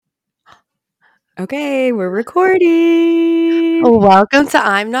Okay, we're recording Welcome to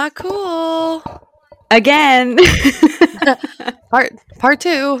I'm Not Cool. again. Part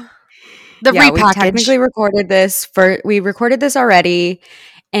two. The Yeah, we repackage. technically recorded this already,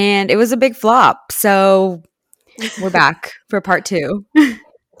 and it was a big flop. So we're back for part 2.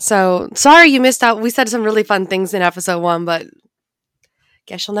 So sorry you missed out. We said some really fun things in episode 1, but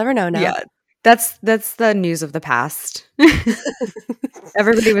guess you'll never know now. Yeah, that's the news of the past.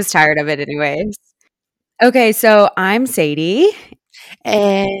 Everybody was tired of it anyways. Okay, so I'm Sadie.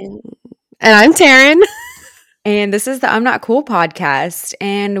 And I'm Taryn. And this is the I'm Not Cool podcast.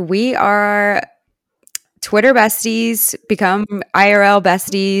 And we are Twitter besties, become IRL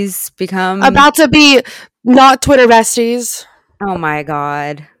besties, become About to be not Twitter besties. Oh my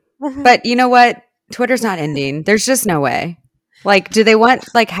God. But you know what? Twitter's not ending. There's just no way. Like, do they want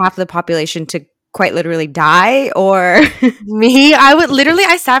like half the population to quite literally die or Me,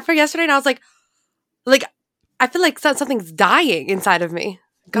 I sat for yesterday and I was like I feel like something's dying inside of me.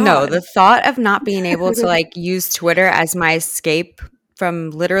 God. No, the thought of not being able to like use Twitter as my escape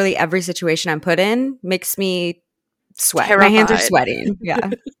from literally every situation I'm put in makes me sweat. Terrified. My hands are sweating.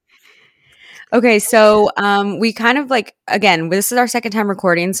 Yeah. Okay, so we kind of like, again, this is our second time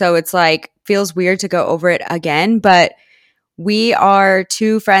recording, so it's like feels weird to go over it again, but we are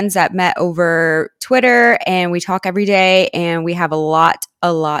two friends that met over Twitter and we talk every day and we have a lot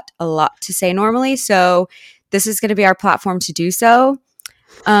to say normally, so this is going to be our platform to do so.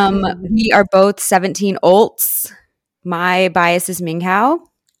 We are both 17 olds. My bias is Minghao.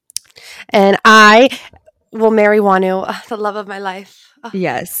 And I will marry Wonho, the love of my life. Oh,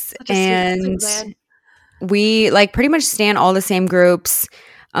 yes. And we like pretty much stand all the same groups.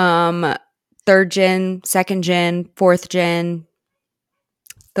 3rd gen, 2nd gen, 4th gen.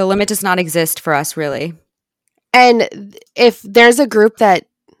 The limit does not exist for us, really. And if there's a group that,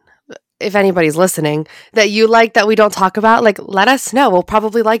 if anybody's listening, that you like that we don't talk about, like, let us know. We'll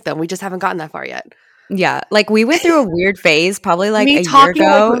probably like them. We just haven't gotten that far yet. Yeah, like we went through a weird phase probably like a year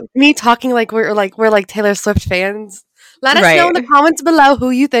ago. Me talking like we're Taylor Swift fans. Let us know in the comments below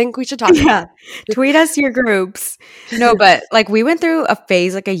who you think we should talk about. Tweet us your groups. No, but like we went through a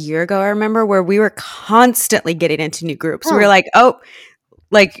phase like a year ago, I remember, where we were constantly getting into new groups. We were like, oh,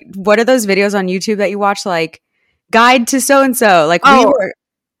 like what are those videos on YouTube that you watch, like guide to so-and-so? Like we were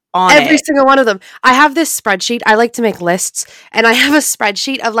on every single one of them. I have this spreadsheet. I like to make lists, and I have a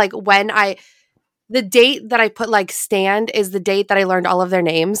spreadsheet of like the date that I put like stand is the date that I learned all of their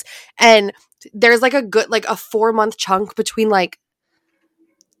names. And there's like a good, like a 4-month chunk between like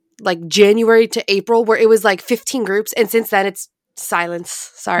January to April where it was like 15 groups. And since then it's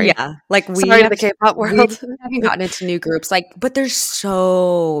silence. Sorry. Yeah. Like sorry to the K-pop world. We haven't gotten into new groups. Like, but there's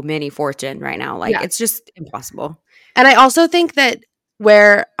so many 4th gen right now. Like it's just impossible. And I also think that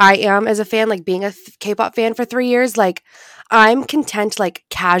where I am as a fan, like being a K-pop fan for 3 years, like I'm content like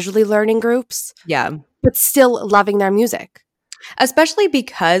casually learning groups. Yeah. But still loving their music. Especially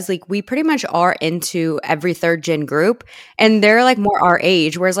because like we pretty much are into every 3rd gen group and they're like more our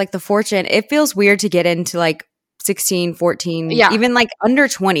age. Whereas like the 4th gen, it feels weird to get into like 16, 14, even like under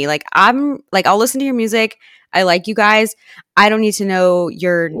 20. Like I'm like, I'll listen to your music. I like you guys. I don't need to know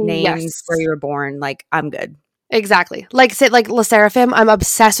your names, where you were born. Like I'm good. Exactly. Like say like La Seraphim, I'm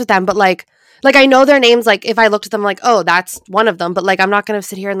obsessed with them, but like I know their names. Like if I looked at them, like, oh, that's one of them. But like I'm not gonna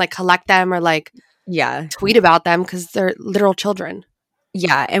sit here and like collect them or like tweet about them because they're literal children.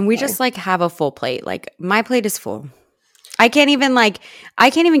 Yeah, and we just like have a full plate. Like my plate is full. I can't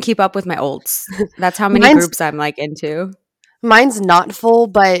even keep up with my olds. That's how many groups I'm like into. Mine's not full,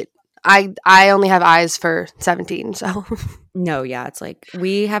 but I only have eyes for 17. So no, yeah, it's like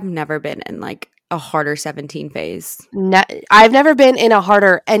we have never been in like a harder 17 phase. I've never been in a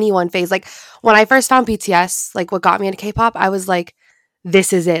harder anyone phase. Like when I first found BTS, like what got me into K-pop, I was like,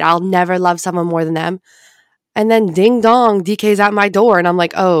 this is it. I'll never love someone more than them. And then ding dong, DK's at my door. And I'm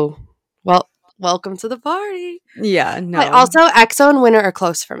like, oh, well, welcome to the party. Yeah, no. But also EXO and Winner are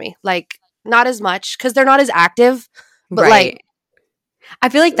close for me. Like not as much because they're not as active. But like I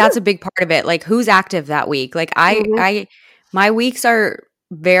feel like that's a big part of it. Like who's active that week? Like my weeks are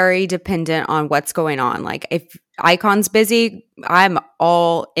very dependent on what's going on. Like if Icon's busy, I'm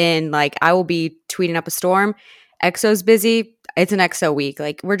all in. Like I will be tweeting up a storm. EXO's busy, it's an EXO week.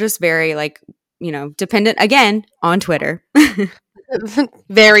 Like we're just very like, you know, dependent again on Twitter.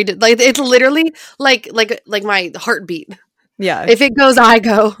 Very like it's literally like my heartbeat. Yeah. If it goes, I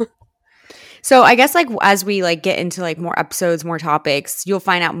go. So I guess like as we like get into like more episodes, more topics, you'll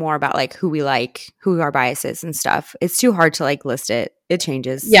find out more about like who we like, who our biases and stuff. It's too hard to like list it. It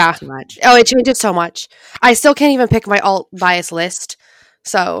changes too much. Oh, it changes so much. I still can't even pick my alt bias list.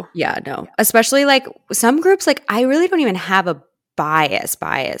 So Yeah, no. Especially like some groups, like I really don't even have a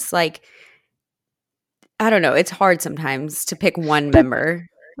bias. Like I don't know. It's hard sometimes to pick one but member.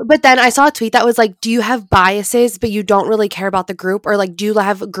 but then I saw a tweet that was like, do you have biases but you don't really care about the group, or like do you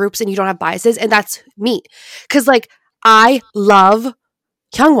have groups and you don't have biases? And that's me. Cuz like I love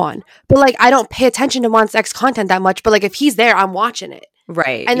Kyungwon, but like I don't pay attention to Monsta X content that much, but like if he's there, I'm watching it.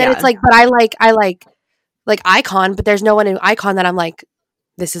 Right. And then it's Yeah. like, but I like Icon, but there's no one in Icon that I'm like,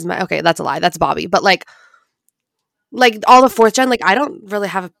 this is my, okay, that's a lie. That's Bobby. But like all the fourth gen, like I don't really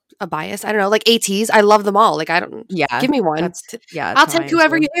have a bias. I don't know. Like ATs, I love them all. Like I don't, Yeah. give me one. That's I'll how I take am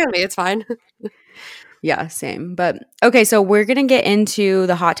whoever too. you hand me. It's fine. Yeah, same. But okay, so we're going to get into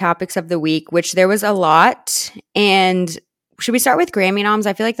the hot topics of the week, which there was a lot. And should we start with Grammy noms?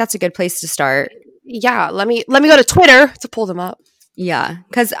 I feel like that's a good place to start. Yeah. Let me go to Twitter to pull them up. Yeah,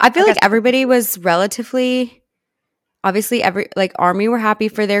 because I feel I like guess. everybody was relatively obviously like Army were happy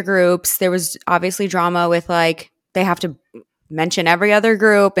for their groups. There was obviously drama with like they have to mention every other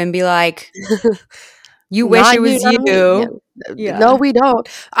group and be like, you wish Not it you, was not me. Yeah. you. No, Yeah. we don't.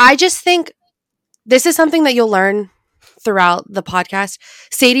 I just think this is something that you'll learn throughout the podcast.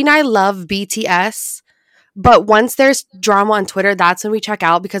 Sadie and I love BTS. But once there's drama on Twitter, that's when we check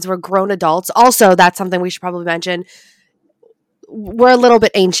out because we're grown adults. Also, that's something we should probably mention. We're a little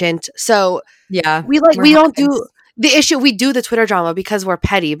bit ancient. So Yeah. We're we don't hot-heads. do the issue. We do the Twitter drama because we're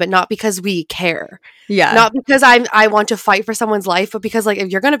petty, but not because we care. Yeah. Not because I want to fight for someone's life, but because like if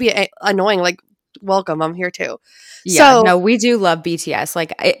you're going to be annoying, like welcome, I'm here too. Yeah, So, no, we do love BTS.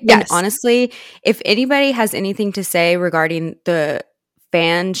 Like, and yes. honestly, if anybody has anything to say regarding the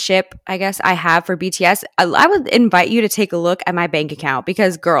fanship, I guess I have for BTS, I would invite you to take a look at my bank account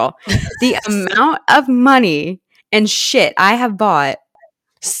because, girl, the amount of money and shit I have bought,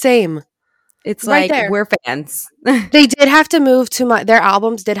 Same. it's Right like there. we're fans. They did have to move to their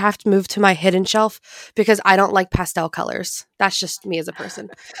albums did have to move to my hidden shelf because I don't like pastel colors. That's just me as a person.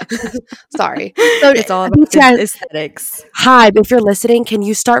 Sorry. So It's all about BTS, aesthetics. Hybe, if you're listening, can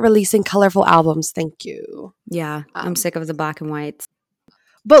you start releasing colorful albums? Thank you. Yeah, I'm sick of the black and whites.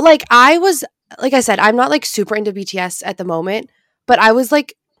 But like like I said, I'm not like super into BTS at the moment, but I was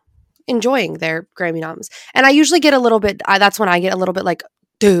like enjoying their Grammy noms. And I usually get a little bit that's when I get a little bit like,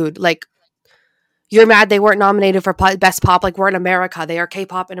 dude, like you're mad they weren't nominated for Best Pop. Like, we're in America. They are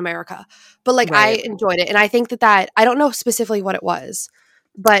K-pop in America. But, like, I Right. enjoyed it. And I think that I don't know specifically what it was.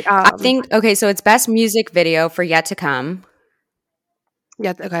 But, I think, okay, so it's best music video for Yet to Come.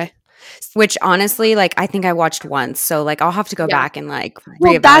 yeah, okay. Which honestly, like, I think I watched once. So, like, I'll have to go Yeah. back and, like,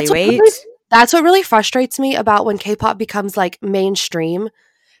 Well, reevaluate. that's what really frustrates me about when K-pop becomes, like, mainstream.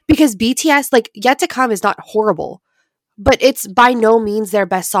 Because BTS, like, Yet to Come is not horrible. But it's by no means their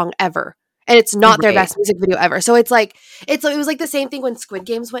best song ever. And it's not their Right. best music video ever. So it's like it was like the same thing when Squid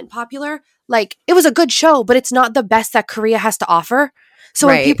Games went popular. Like it was a good show, but it's not the best that Korea has to offer. So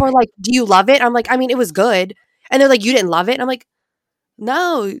when Right. people are like, "Do you love it?" I'm like, "I mean, it was good." And they're like, "You didn't love it?" And I'm like,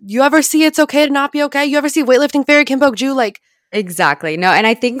 "No. You ever see It's Okay to Not Be Okay? You ever see Weightlifting Fairy Kim Bok-ju? Like, Exactly. No, and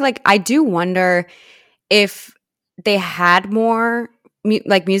I think, like, I do wonder if they had more,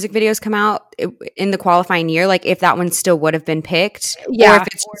 like, music videos come out in the qualifying year, like, if that one still would have been picked. Or yeah, if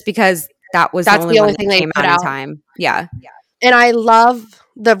it's just because that was the that's only the one only that thing they came put out in out." time. Yeah. And I love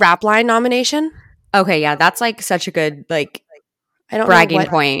the rap line nomination. Okay, yeah, that's, like, such a good, like, I don't know bragging what.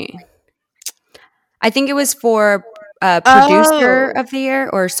 point. I think it was for producer of the year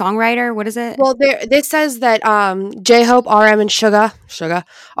or songwriter. What is it? Well, this says that J-Hope, RM, and Suga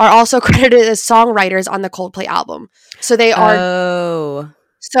are also credited as songwriters on the Coldplay album. So they are. Oh,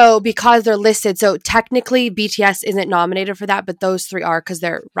 So because they're listed, so technically BTS isn't nominated for that, but those three are because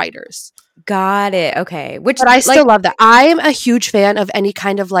they're writers. got it. Okay, which, But I like, still love that. I'm a huge fan of any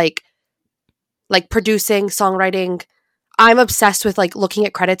kind of like producing, songwriting. I'm obsessed with like looking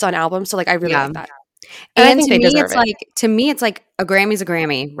at credits on albums. So like I really yeah. like that. And I think to they me, deserve it. to me, it's like a Grammy's a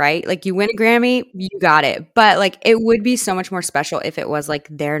Grammy, right? Like you win a Grammy, you got it. But like it would be so much more special if it was like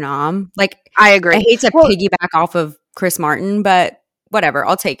their nom. Like I agree. I hate to Well, piggyback off of Chris Martin, but whatever,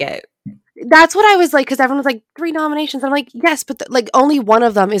 I'll take it. that's what I was like, because everyone was like 3 nominations. I'm like, yes, but like only one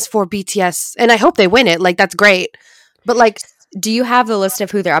of them is for BTS, and I hope they win it. Like that's great. But like, Do you have the list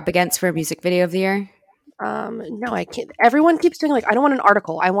of who they're up against for music video of the year? no, I can't. Everyone keeps doing like, I don't want an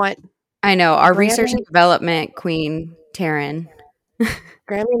article. I want I know our Grammy, research and development queen, Taryn.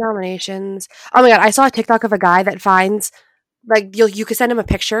 Grammy nominations. Oh my god, I saw a TikTok of a guy that finds like you could send him a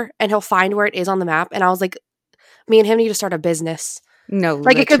picture and he'll find where it is on the map. And I was like, me and him need to start a business. No,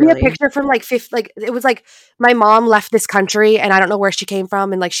 Like it could be a literally. picture from like like it was like my mom left this country and I don't know where she came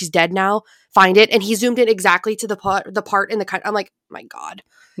from and like she's dead now. Find it, and he zoomed in exactly to the part in the country. I'm like, my god.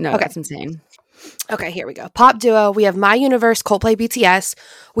 No, Okay, that's insane. okay, here we go. Pop duo. We have My Universe, Coldplay, BTS.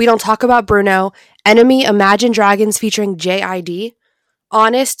 We Don't Talk About Bruno. Enemy, Imagine Dragons featuring JID.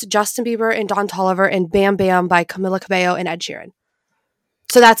 Honest, Justin Bieber and Don Toliver, and Bam Bam by Camila Cabello and Ed Sheeran.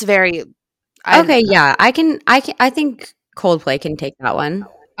 So that's very Okay, yeah, I think Coldplay can take that one.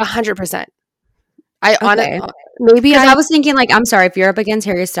 100%. Okay. Maybe Because I was thinking, like, I'm sorry, if you're up against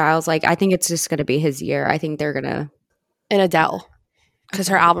Harry Styles, like, I think it's just going to be his year. I think they're going to. And Adele, because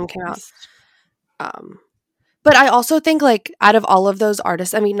her album came out. But I also think, like, out of all of those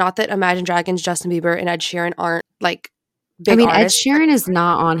artists, I mean, not that Imagine Dragons, Justin Bieber, and Ed Sheeran aren't, like, big artists. Ed Sheeran is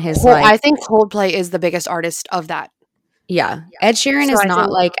not on his, I think Coldplay is the biggest artist of that. Yeah. Ed Sheeran is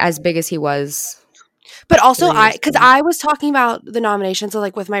not, like, as big as he was. But also, because I was talking about the nominations,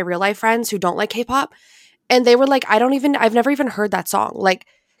 like, with my real-life friends who don't like K-pop, and they were like, I've never even heard that song. Like,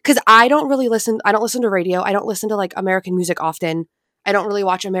 because I don't listen to radio. I don't listen to, like, American music often. I don't really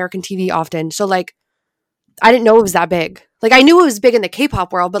watch American TV often. So, like, I didn't know it was that big. Like, I knew it was big in the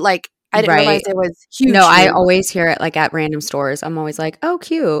K-pop world, but, like, I didn't realize it was huge. No, I always hear it, like, at random stores. I'm always like, oh,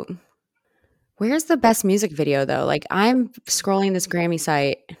 cute. Where's the best music video, though? Like, I'm scrolling this Grammy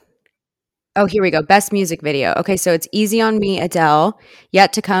site. Oh, here we go. Best music video. Okay, so it's Easy on Me, Adele.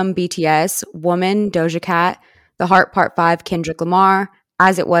 Yet to Come, BTS. Woman, Doja Cat. The Heart Part 5, Kendrick Lamar.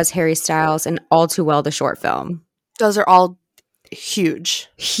 As It Was, Harry Styles. And All Too Well, the short film. Those are all huge.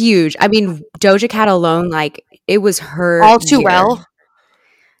 Huge. I mean, Doja Cat alone, like, it was her All Too year. Well. Yeah,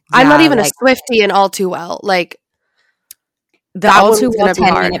 I'm not even a Swiftie in All Too Well. Like, the All Too Well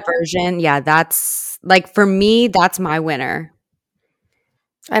 10-minute version. Yeah, that's, like, for me, that's my winner.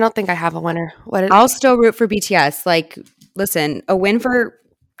 I don't think I have a winner. I'll still root for BTS. Like, listen, a win for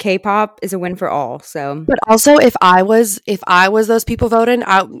K-pop is a win for all. So, but also, if I was those people voting,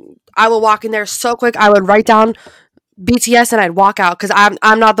 I would walk in there so quick. I would write down BTS and I'd walk out because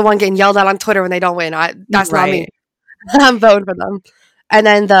I'm not the one getting yelled at on Twitter when they don't win. That's not me. I'm voting for them. And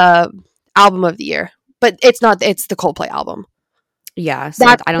then the album of the year, but it's not. It's the Coldplay album. Yeah, so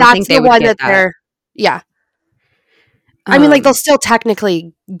I don't think they would get that. Yeah. I mean, like, they'll still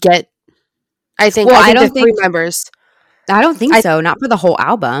technically get, I think, well, I don't think 3 members. I don't think so. Not for the whole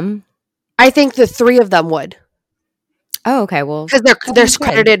album. I think the 3 of them would. Oh, okay. Well, because there's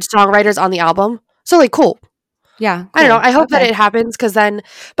credited songwriters on the album. So, like, cool. Yeah. Cool. I don't know. I hope that it happens because then,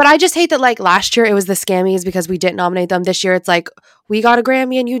 but I just hate that, like, last year it was the scammies because we didn't nominate them. This year it's like, we got a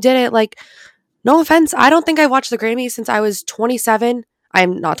Grammy and you didn't. Like, no offense. I don't think I watched the Grammys since I was 27.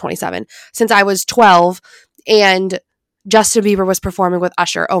 I'm not 27. Since I was 12. And Justin Bieber was performing with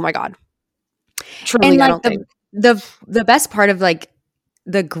Usher. Oh my god! Truly, and, like, I don't think the best part of, like,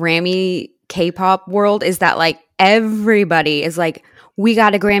 the Grammy K-pop world is that, like, everybody is like, we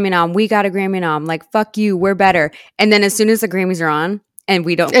got a Grammy nom, we got a Grammy nom. Like, fuck you, we're better. And then as soon as the Grammys are on and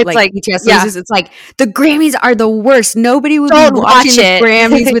we don't, like BTS loses, it's like the Grammys are the worst. Nobody would be watching the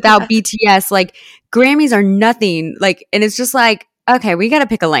Grammys without BTS. Like, Grammys are nothing. Like, and it's just like, okay, we got to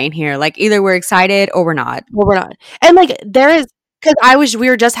pick a lane here. Like, either we're excited or we're not. Well, we're not. And, like, there is, because we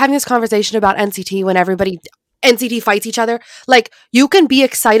were just having this conversation about NCT when NCT fights each other. Like, you can be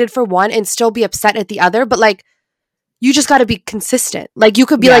excited for one and still be upset at the other, but, like, you just got to be consistent. Like, you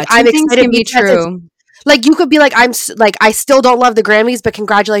could be like, I'm excited. Can be true. Like, you could be like, I still don't love the Grammys, but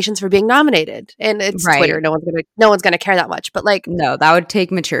congratulations for being nominated. And it's Twitter. No one's gonna care that much. But, like, no, that would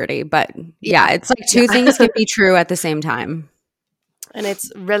take maturity. But yeah, it's like two things can be true at the same time. And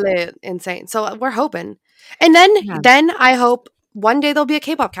it's really insane. So we're hoping. And then I hope one day there'll be a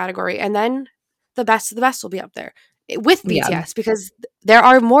K-pop category, and then the best of the best will be up there with BTS because there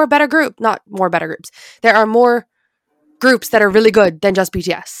are not more better groups. There are more groups that are really good than just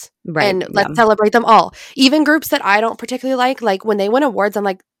BTS. Right. And let's celebrate them all. Even groups that I don't particularly like when they win awards, I'm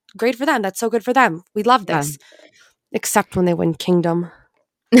like, great for them. That's so good for them. We love this. Except when they win Kingdom.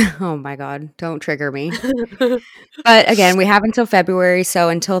 Oh my god, don't trigger me. But again, we have until February, so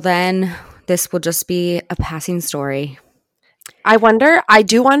until then this will just be a passing story. I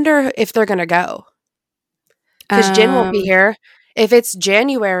do wonder if they're gonna go, because Jin won't be here. If it's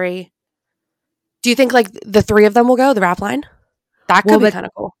January, do you think, like, the 3 of them will go, the rap line? That could be kind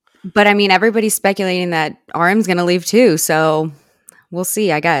of cool. But I mean, everybody's speculating that RM's gonna leave too, so we'll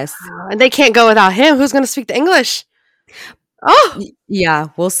see, I guess. And they can't go without him. Who's gonna speak the English? Oh yeah,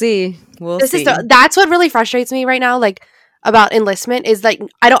 we'll see. That's what really frustrates me right now, like, about enlistment is, like,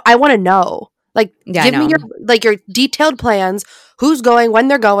 I want to know, like, give me your detailed plans, who's going, when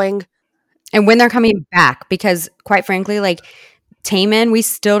they're going, and when they're coming back, because quite frankly, like, Taemin, we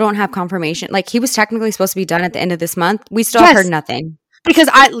still don't have confirmation. Like, he was technically supposed to be done at the end of this month. We still Yes. heard nothing. Because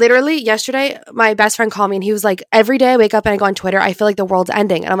I literally yesterday, my best friend called me and he was like, every day I wake up and I go on Twitter, I feel like the world's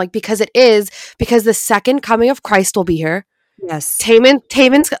ending. And I'm like, because it is, because the second coming of Christ will be here. Yes.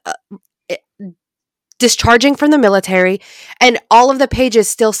 Taemin's discharging from the military, and all of the pages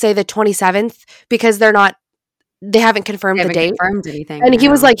still say the 27th because they haven't confirmed the date. Confirmed anything. And he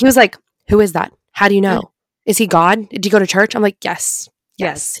was like, who is that? How do you know? Is he God? Did you go to church? I'm like, yes,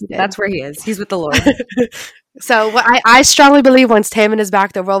 he did. That's where he is. He's with the Lord. So I strongly believe once Taemin is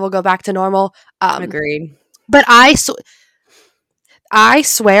back, the world will go back to normal. Agreed. But I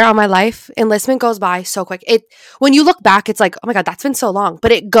swear on my life, enlistment goes by so quick. When you look back, it's like, oh my God, that's been so long.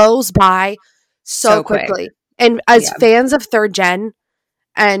 But it goes by so quickly. And as fans of third gen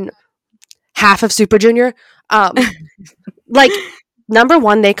and half of Super Junior, like, number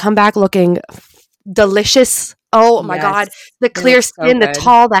one, they come back looking delicious. Oh my God. The clear skin, the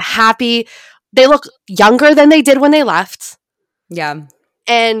tall, the happy. They look younger than they did when they left. Yeah.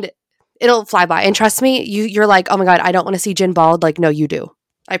 And it'll fly by. And trust me, you're like, oh my God, I don't want to see Jin bald. Like, no, you do.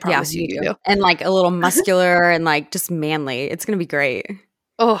 I promise you do. And like a little muscular and like just manly. It's going to be great.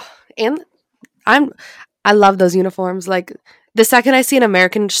 Oh, and I love those uniforms. Like, the second I see an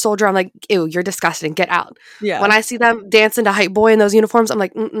American soldier, I'm like, ew, you're disgusting. Get out. Yeah. When I see them dancing to Hype Boy in those uniforms, I'm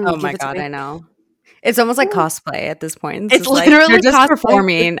like, oh my God, I know. It's almost like cosplay at this point. It's literally like, they're just cosplay.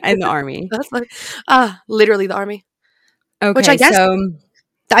 Performing in the army. Literally the army. Okay, which I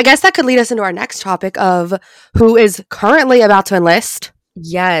guess that could lead us into our next topic of who is currently about to enlist.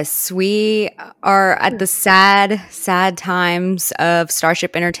 Yes, we are at the sad, sad times of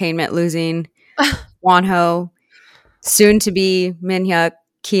Starship Entertainment losing Wonho, soon to be Minhyuk,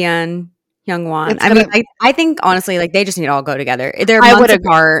 Kian, Youngwon. I think honestly, like, they just need to all go together. They're months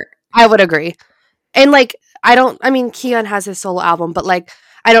apart. I would agree. And like, Kian has his solo album, but like,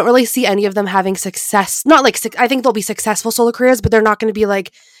 I don't really see any of them having success. Not like, I think they'll be successful solo careers, but they're not going to be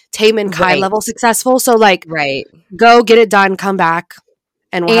like Taemin Kai level successful. So like, go get it done, come back,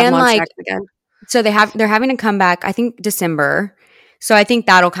 and we'll have Monster X again. So they're having a comeback, I think December. So I think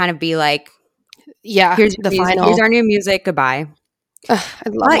that'll kind of be like, here's the final. Here's our new music. Goodbye. I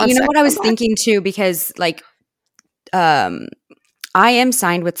love you know what I was thinking too, because like, I am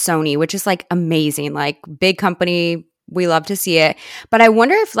signed with Sony, which is like amazing, like big company. We love to see it. But I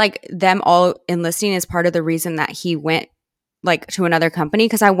wonder if like them all enlisting is part of the reason that he went like to another company.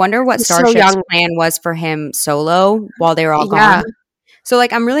 Because I wonder what Starship's plan was for him solo while they were all gone. So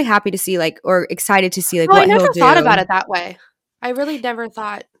like, I'm really happy to see or excited to see what he'll do. I never thought about it that way. I really never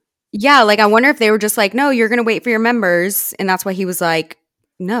thought. Yeah, like I wonder if they were just like, no, you're going to wait for your members. And that's why he was like,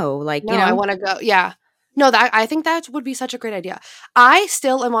 no, I want to go. Yeah. No, I think that would be such a great idea. I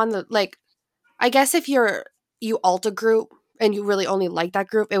still am on the, like, I guess if you alt a group and you really only like that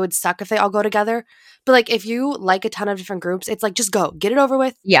group, it would suck if they all go together. But like, if you like a ton of different groups, it's like, just go. Get it over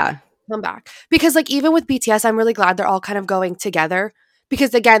with. Yeah. Come back. Because like, even with BTS, I'm really glad they're all kind of going together.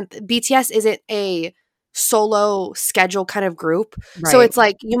 Because again, BTS isn't a solo schedule kind of group. Right. So it's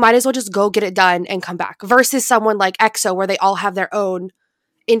like, you might as well just go get it done and come back. Versus someone like EXO where they all have their own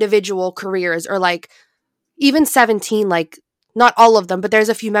individual careers, or like even 17, like not all of them, but there's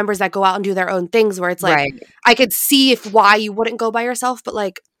a few members that go out and do their own things where it's like, I could see why you wouldn't go by yourself, but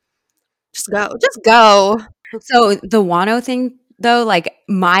like, just go. So the Wano thing though, like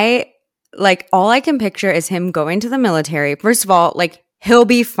all I can picture is him going to the military. First of all, like, he'll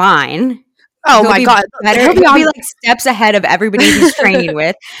be fine. Oh my God. He'll be like steps ahead of everybody he's training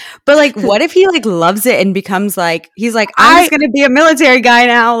with. But like, what if he like loves it and becomes like, he's like, I'm just going to be a military guy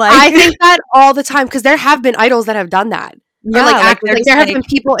now. Like, I think that all the time, because there have been idols that have done that. Yeah, or like there have been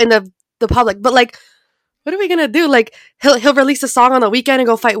people in the public, but like, what are we going to do? Like, he'll release a song on the weekend and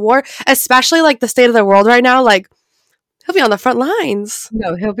go fight war, especially like the state of the world right now. Like, he'll be on the front lines.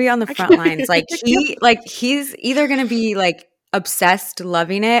 No, he'll be on the front lines. Like he's either going to be like obsessed,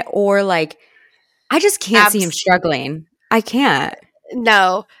 loving it, or like, I just can't see him struggling. I can't.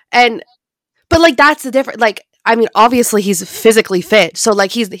 No. But like, that's the difference. Like, I mean, obviously he's physically fit. So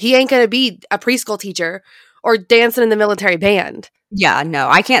like, he ain't going to be a preschool teacher or dancing in the military band. Yeah, no,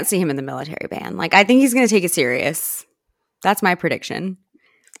 I can't see him in the military band. Like, I think he's going to take it serious. That's my prediction.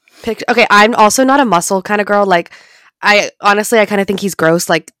 Okay, I'm also not a muscle kind of girl. Like, I kind of think he's gross,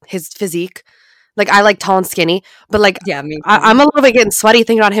 like his physique. Like, I like tall and skinny, but like, yeah, me too. I'm a little bit getting sweaty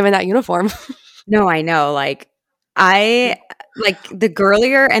thinking about him in that uniform. No, I know. Like, I like the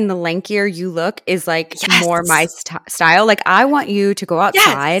girlier and the lankier you look is like more my style. Like, I want you to go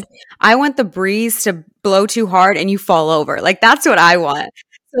outside. Yes. I want the breeze to blow too hard and you fall over. Like, that's what I want.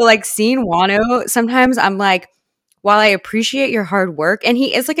 So like, seeing Wano, sometimes I'm like, while I appreciate your hard work, and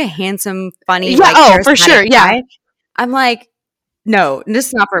he is like a handsome, funny, Yeah, like for sure. charismatic Yeah. guy, I'm like, no, this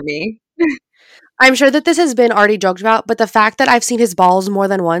is not for me. I'm sure that this has been already joked about, but the fact that I've seen his balls more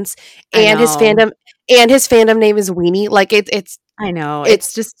than once I and his know. fandom name is Weenie, like it's I know. it's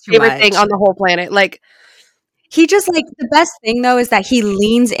It's just too favorite thing much. on the whole planet. Like, He just like the best thing though is that he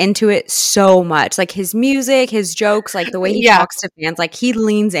leans into it so much. Like his music, his jokes, like the way he yeah. talks to fans, like he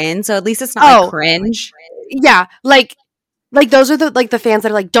leans in. So at least it's not like Oh, cringe. yeah. Like those are the fans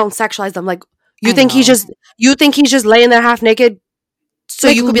that are like, don't sexualize them. Like I know. you think he's just laying there half naked so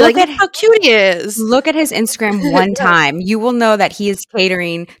Like you could be like, look how cute he is. look at his Instagram one time. You will know that he is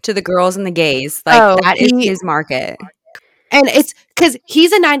catering to the girls and the gays. Like Oh, that is his market. and it's because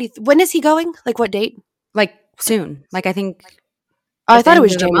he's a 90. When is he going? Like what date? Like soon. Like I think Oh, I at the thought it end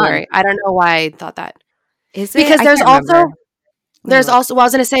was of the month. January. I don't know why I thought that. Is it? Because I can't remember. Let me look. well, I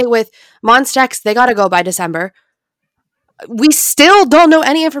was gonna say with Monstex, they gotta go by December. We still don't know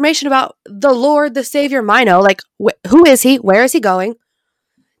any information about the Lord, the Savior, Mino. Like, who is he? Where is he going?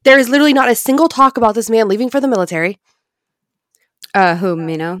 There is literally not a single talk about this man leaving for the military. Who,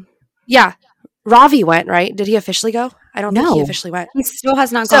 Mino? Yeah, Ravi went, right? Did he officially go? I don't think he No. officially went. He still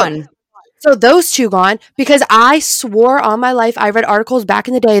has not gone. So those two gone because I swore on my life I read articles back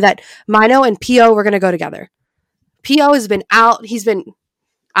in the day that Mino and PO were going to go together. PO has been out.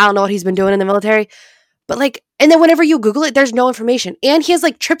 I don't know what he's been doing in the military, but like, and then whenever you Google it, there's no information. And he has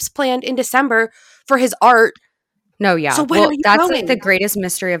like trips planned in December for his art. No, yeah. So when are you that's going? like the greatest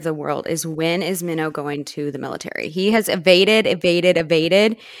mystery of the world is when is Minnow going to the military? He has evaded.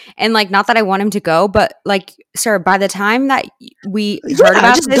 And like, not that I want him to go, but like, sir, by the time that we heard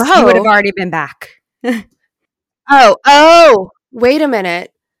about just this, go. he would have already been back. Oh, wait a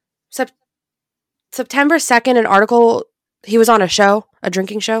minute. September 2nd, an article, he was on a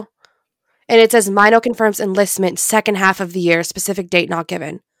drinking show. And it says Mino confirms enlistment second half of the year, specific date not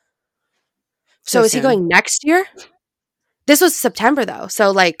given. So is he going next year? This was September though.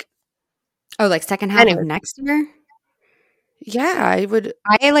 So like, oh, like second half of next year? Yeah, I would.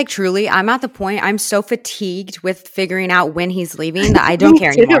 I'm at the point, I'm so fatigued with figuring out when he's leaving that I don't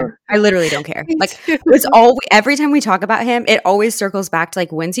care anymore. I literally don't care. Like, it's every time we talk about him, it always circles back to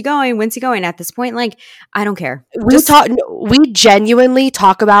like, when's he going? At this point, like, I don't care. We genuinely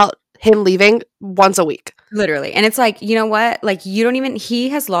talk about him leaving once a week. Literally. And it's like, you know what? Like, he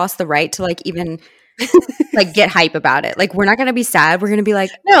has lost the right to like even like get hype about it. Like, we're not gonna be sad. We're gonna be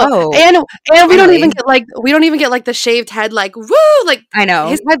like, no, and we don't even get like the shaved head. Like, woo! Like, I know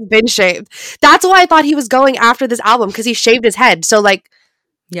his head's been shaved. That's why I thought he was going after this album because he shaved his head. So like,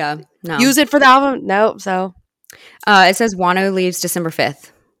 yeah, no, use it for the album. No, so it says Wonho leaves December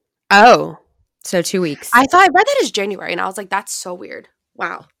 5th. Oh, so 2 weeks. I thought I read that as January, and I was like, that's so weird.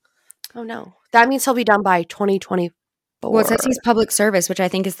 Wow. Oh no, that means he'll be done by 2024. Well, it says he's public service, which I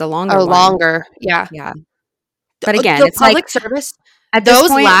think is the longer one. Longer. Yeah. Yeah. But again, the it's public like service. Those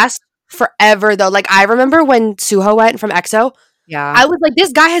last forever, though. Like, I remember when Suho went from EXO. Yeah. I was like,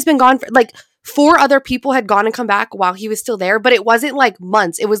 this guy has been gone for, like, 4 other people had gone and come back while he was still there. But it wasn't, like,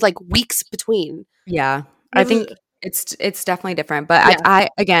 months. It was, like, weeks between. Yeah. I think it's definitely different. But yeah. I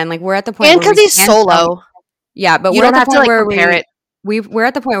again, like, we're at the point and because he's solo. Yeah, but you we're don't at the have point to, like, where compare it. We're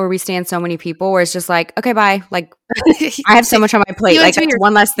at the point where we stand so many people where it's just like, okay, bye. Like, I have so much on my plate. Like, that's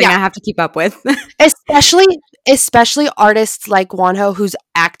one less thing I have to keep up with. especially artists like Wonho, who's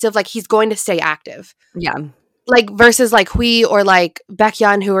active. Like, he's going to stay active. Yeah. Like, versus like Hui or like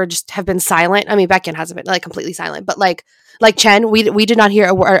Baekhyun, who are just have been silent. I mean, Baekhyun hasn't been like completely silent, but like Chen, we did not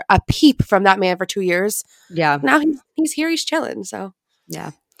hear a peep from that man for 2 years. Yeah. Now he's here. He's chilling. So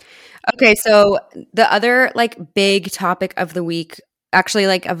yeah. Okay, so the other like big topic of the week, actually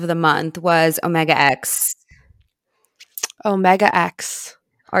like of the month, was Omega X. Omega X.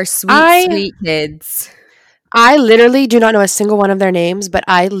 Our sweet kids. I literally do not know a single one of their names, but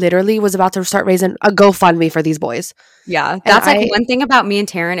I literally was about to start raising a GoFundMe for these boys. Yeah, that's one thing about me and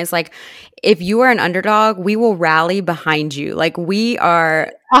Taryn is like, if you are an underdog, we will rally behind you. Like, we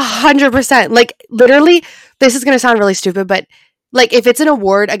are 100%. Like, literally, this is going to sound really stupid, but like, if it's an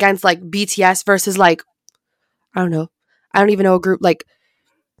award against like BTS versus like, I don't know. I don't even know a group. Like,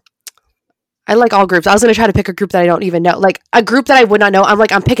 I like all groups. I was going to try to pick a group that I don't even know. Like, a group that I would not know. I'm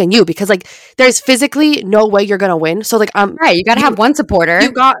like, I'm picking you because like, there's physically no way you're going to win. So like, right. You got to have one supporter.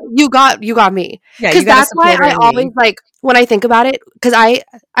 You got me. Yeah. Because that's why I always like, when I think about it, because I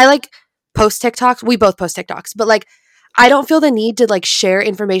like post TikToks. We both post TikToks, but like, I don't feel the need to like share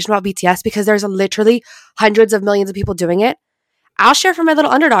information about BTS because there's literally hundreds of millions of people doing it. I'll share for my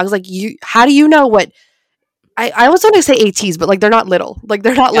little underdogs. Like, how do you know what I almost want to say ATs, but like they're not little. Like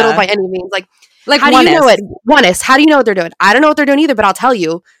they're not little by any means. Like how do you know it? Oneness. How do you know what they're doing? I don't know what they're doing either, but I'll tell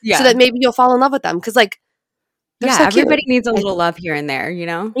you so that maybe you'll fall in love with them because like they're so everybody cute. needs a little love here and there, you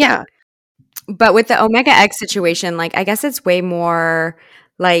know? Yeah. But with the Omega X situation, like I guess it's way more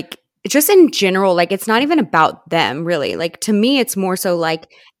like just in general, like it's not even about them really. Like to me, it's more so like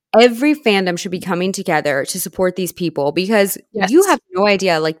every fandom should be coming together to support these people because you have no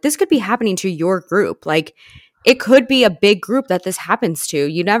idea. Like this could be happening to your group. Like it could be a big group that this happens to.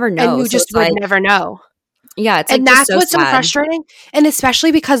 You never know. And you just would never know. Yeah. It's and that's what's so frustrating. And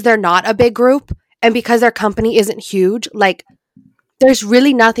especially because they're not a big group and because their company isn't huge, like there's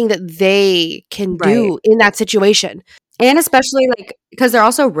really nothing that they can do in that situation. And especially like because they're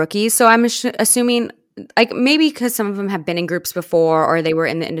also rookies. So I'm assuming like maybe because some of them have been in groups before or they were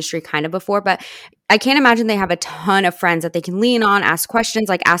in the industry kind of before, but I can't imagine they have a ton of friends that they can lean on, ask questions,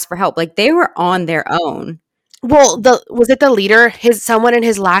 like ask for help. Like they were on their own. Well, was it the leader? Someone in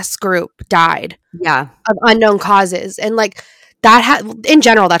his last group died. Yeah. Of unknown causes. And like that in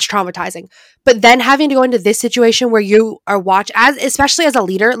general, that's traumatizing. But then having to go into this situation where you are especially as a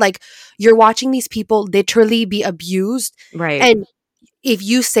leader, like you're watching these people literally be abused. Right. And if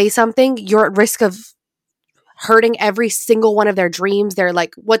you say something, you're at risk of hurting every single one of their dreams. They're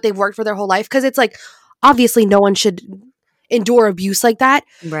like what they've worked for their whole life. Cause it's like, obviously no one should endure abuse like that.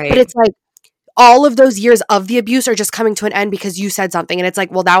 Right. But it's like all of those years of the abuse are just coming to an end because you said something. And it's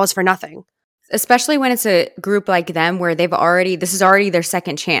like, well, that was for nothing. Especially when it's a group like them where this is already their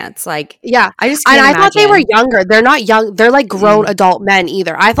second chance. Like, yeah. I thought they were younger. They're not young. They're like grown adult men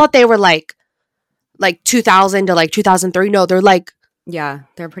either. I thought they were like 2000 to like 2003. No, they're like, yeah,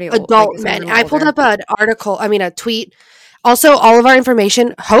 they're pretty old. Adult men. I pulled up a tweet. Also, all of our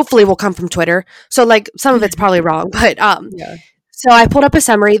information hopefully will come from Twitter. So like some of it's probably wrong, but So I pulled up a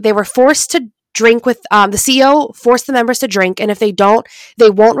summary. They were forced to drink with the CEO forced the members to drink, and if they don't, they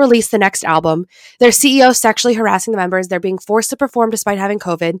won't release the next album. Their CEO sexually harassing the members. They're being forced to perform despite having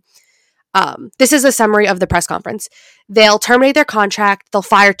COVID. This is a summary of the press conference. They'll terminate their contract. They'll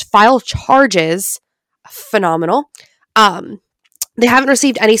file charges. Phenomenal. They haven't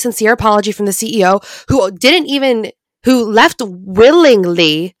received any sincere apology from the CEO, who left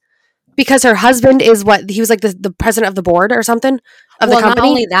willingly because her husband is he was like the president of the board or something of the company. Not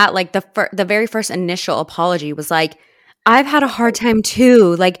only that, like the very first initial apology was like, I've had a hard time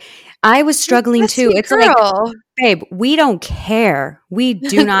too. Like I was struggling too. It's like, babe, we don't care. We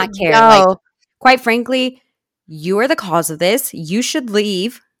do not care. No. Like, quite frankly, you are the cause of this. You should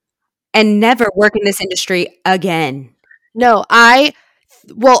leave and never work in this industry again. No,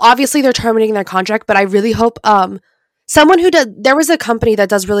 obviously they're terminating their contract, but I really hope there was a company that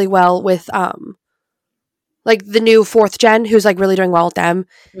does really well with like the new 4th gen who's like really doing well with them.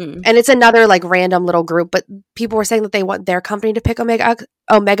 And it's another like random little group, but people were saying that they want their company to pick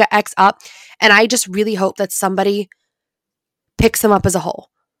Omega X up, and I just really hope that somebody picks them up as a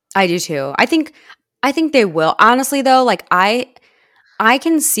whole. I do too. I think they will. Honestly though, like I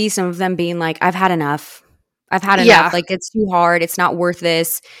can see some of them being like, I've had enough. Like it's too hard. It's not worth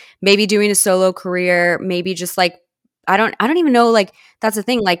this. Maybe doing a solo career, maybe just like I don't even know, like that's the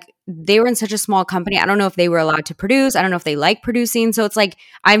thing. Like they were in such a small company. I don't know if they were allowed to produce. I don't know if they like producing. So it's like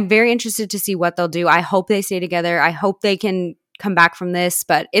I'm very interested to see what they'll do. I hope they stay together. I hope they can come back from this,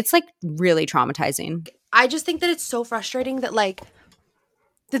 but it's like really traumatizing. I just think that it's so frustrating that like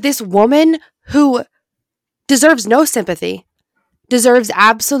that this woman who deserves no sympathy, deserves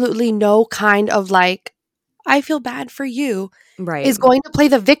absolutely no kind of like I feel bad for you, right, is going to play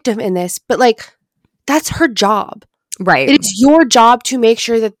the victim in this. But like, that's her job. Right. It's your job to make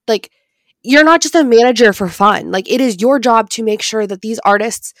sure that like, you're not just a manager for fun. Like it is your job to make sure that these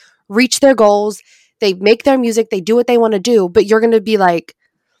artists reach their goals. They make their music. They do what they want to do. But you're going to be like,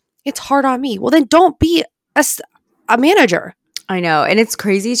 it's hard on me. Well, then don't be a manager. I know. And it's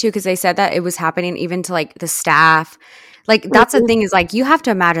crazy too, because they said that it was happening even to like the staff. Like that's the thing is like you have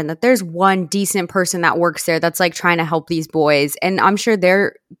to imagine that there's one decent person that works there that's like trying to help these boys, and I'm sure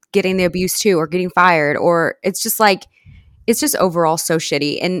they're getting the abuse too or getting fired, or it's just like it's just overall so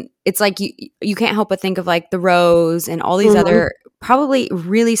shitty. And it's like you can't help but think of like the Rose and all these other probably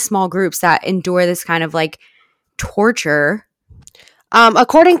really small groups that endure this kind of like torture.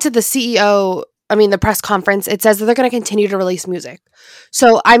 According to the CEO, the press conference, it says that they're going to continue to release music.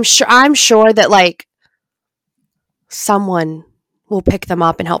 So I'm sure that like someone will pick them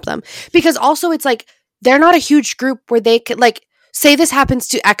up and help them, because also it's like they're not a huge group where they could like say this happens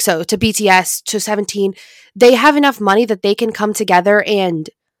to EXO, to BTS, to 17. They have enough money that they can come together and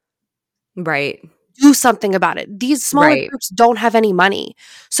right do something about it. These smaller Right. groups don't have any money.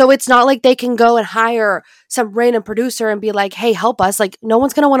 So it's not like they can go and hire some random producer and be like, hey, help us. Like, no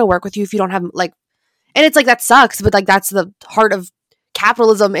one's going to want to work with you if you don't have, like, and it's like, that sucks, but like, that's the heart of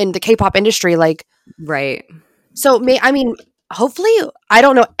capitalism in the K-pop industry. Like, Right. so I mean, hopefully, I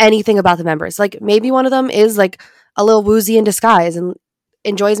don't know anything about the members. Like, maybe one of them is like a little woozy in disguise and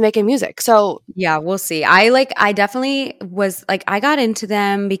enjoys making music. So yeah, we'll see. I definitely was like, I got into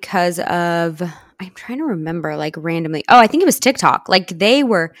them because of, I'm trying to remember, like, randomly. Oh, I think it was TikTok. Like, they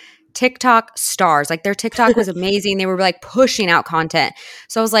were TikTok stars. Like, their TikTok was amazing. They were like pushing out content.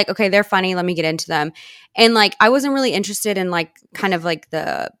 So I was like, okay, they're funny. Let me get into them. And like, I wasn't really interested in like kind of like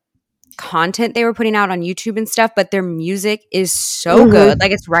the content they were putting out on YouTube and stuff, but their music is so good.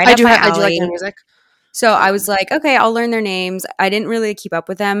 Like, it's right up my alley. I do like their music. So I was like, okay, I'll learn their names. I didn't really keep up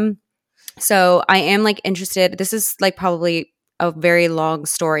with them. So I am like interested. This is like probably a very long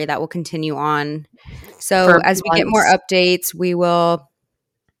story that will continue on. So For as we get more months. updates, we will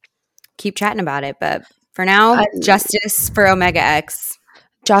keep chatting about it. But for now, justice for Omega X.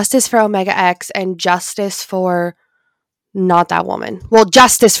 Justice for Omega X and justice for not that woman. Well,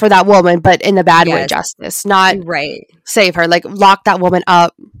 justice for that woman, but in the bad way Yes. justice. Not Right. save her. Like, lock that woman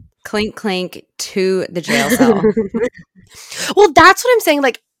up. Clink, clink to the jail cell. Well, that's what I'm saying.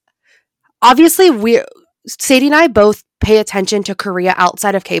 Like, obviously, Sadie and I both pay attention to Korea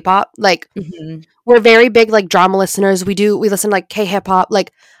outside of K-pop. Like, we're very big like drama listeners. We listen to like K-hip hop.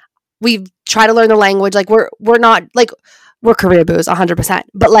 Like, we try to learn the language. Like, we're not like, we're Korea boos 100%.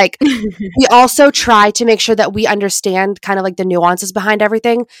 But like, we also try to make sure that we understand kind of like the nuances behind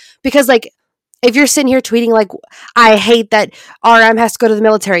everything. Because like, if you're sitting here tweeting like, I hate that RM has to go to the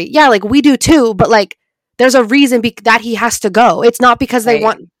military. Yeah, like, we do too. But like, there's a reason that he has to go. It's not because they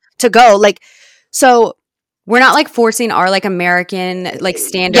want to go. Like, so we're not like forcing our like American like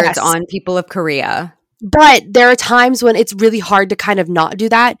standards on people of Korea. But there are times when it's really hard to kind of not do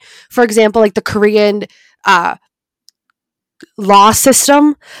that. For example, like the Korean law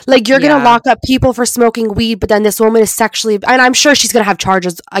system. Like, you're going to lock up people for smoking weed, but then this woman is sexually, and I'm sure she's going to have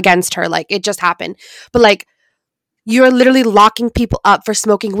charges against her. Like, it just happened. But like, you're literally locking people up for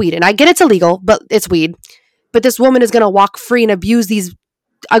smoking weed. And I get it's illegal, but it's weed. But this woman is going to walk free and abuse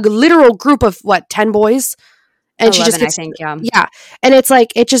a literal group of 10 boys. And 11, she just gets, I think, yeah. And it's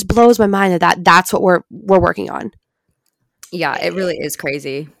like, it just blows my mind that's what we're working on. Yeah, it really is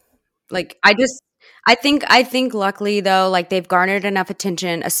crazy. Like, I think luckily though, like, they've garnered enough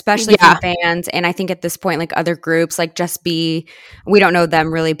attention, especially from fans. And I think at this point, like, other groups like we don't know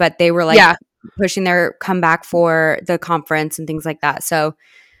them really, but they were like pushing their comeback for the conference and things like that. So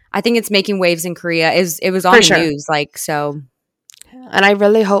I think it's making waves in Korea. It was on the news, like, so. And I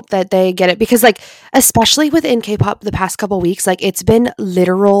really hope that they get it because, like, especially within K-pop the past couple weeks, like, it's been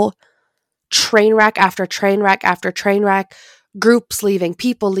literal train wreck after train wreck after train wreck, groups leaving,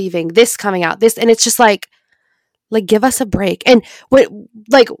 people leaving, this coming out, this, and it's just like give us a break. And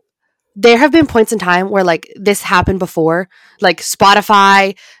like, there have been points in time where like this happened before, like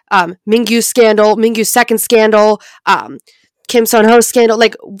Spotify, Mingyu's scandal, Mingyu's second scandal, Kim Son-ho's scandal.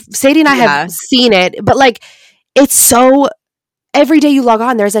 Like, Sadie and I have seen it, but like, it's so. Every day you log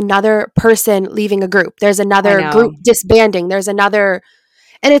on, there's another person leaving a group. There's another group disbanding. There's another,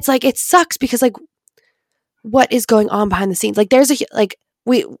 and it's like, it sucks because like, what is going on behind the scenes? Like, there's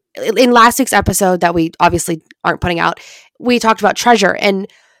we in last week's episode that we obviously aren't putting out, we talked about Treasure and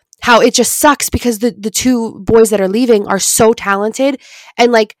how it just sucks because the two boys that are leaving are so talented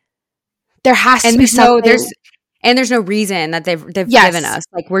and like there has to be something. There's no reason that they've given us.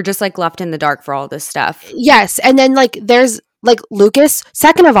 Like, we're just like left in the dark for all this stuff. Yes, and then like there's. Like, Lucas,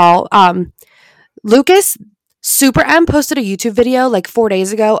 second of all, Lucas, Super M posted a YouTube video like 4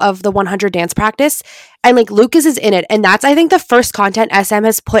 days ago of the 100 dance practice. And like, Lucas is in it. And that's, I think, the first content SM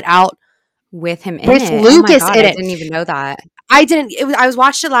has put out with him in with it. Lucas in it. I didn't even know that. I didn't. I was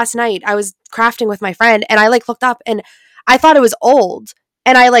watched it last night. I was crafting with my friend and I like looked up and I thought it was old.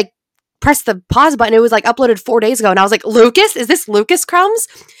 And I like pressed the pause button. It was like uploaded 4 days ago. And I was like, Lucas? Is this Lucas Crumbs?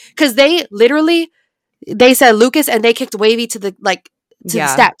 Because they literally... They said Lucas and they kicked Wavy to the the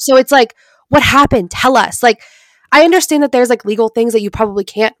step. So it's like, what happened? Tell us. Like, I understand that there's like legal things that you probably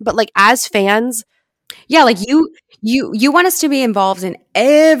can't, but like as fans, like you want us to be involved in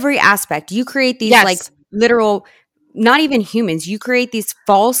every aspect. You create these like literal, not even humans. You create these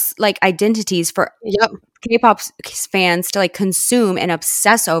false like identities for K-pop fans to like consume and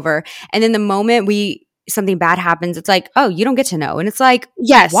obsess over. And then the moment something bad happens, it's like, oh, you don't get to know. And it's like,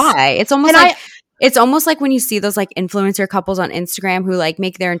 why? It's almost It's almost like when you see those like influencer couples on Instagram who like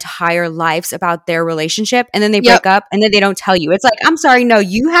make their entire lives about their relationship and then they break up and then they don't tell you. It's like, I'm sorry, no,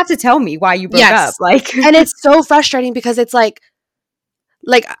 you have to tell me why you broke up. Like, and it's so frustrating because it's like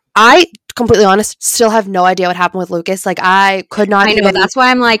I completely honest still have no idea what happened with Lucas. Like I could not. I know, that's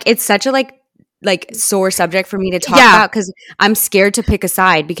why I'm like, it's such a like sore subject for me to talk about because I'm scared to pick a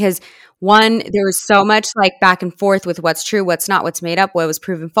side because one, there was so much like back and forth with what's true, what's not, what's made up, what was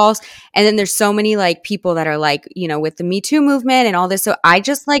proven false. And then there's so many like people that are like, you know, with the Me Too movement and all this. So I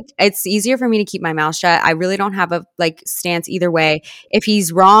just like, it's easier for me to keep my mouth shut. I really don't have a like stance either way. If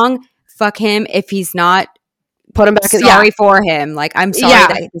he's wrong, fuck him. If he's not, put him back. Sorry for him. Like, I'm sorry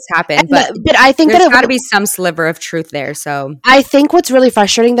that this happened. But I think there's got to be some sliver of truth there. So I think what's really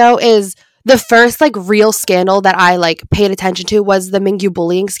frustrating though is the first like real scandal that I like paid attention to was the Mingyu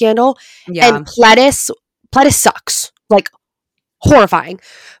bullying scandal. Yeah. And Pledis sucks. Like horrifying.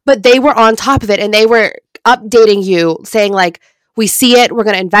 But they were on top of it and they were updating you saying like, we see it, we're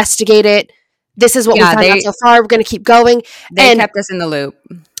going to investigate it. This is what we found out so far. We're going to keep going. They kept us in the loop.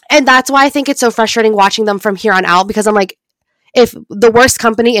 And that's why I think it's so frustrating watching them from here on out because I'm like, if the worst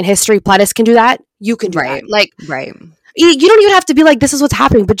company in history, Pledis, can do that, you can do that. Like, you don't even have to be like, this is what's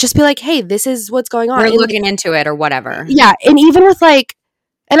happening, but just be like, hey, this is what's going on. We're looking into it or whatever. Yeah. And even with like,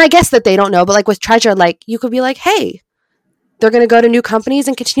 and I guess that they don't know, but like with Treasure, like you could be like, hey, they're going to go to new companies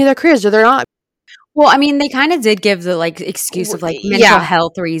and continue their careers or they're not. Well, I mean, they kind of did give the like excuse of like mental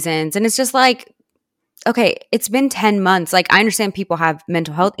health reasons. And it's just like, okay, it's been 10 months. Like I understand people have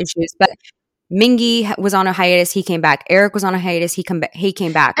mental health issues, but Mingy was on a hiatus. He came back. Eric was on a hiatus. He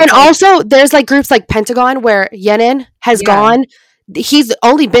came back. And also, there's like groups like Pentagon where Yenin has gone. He's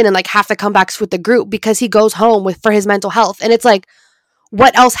only been in like half the comebacks with the group because he goes home for his mental health. And it's like,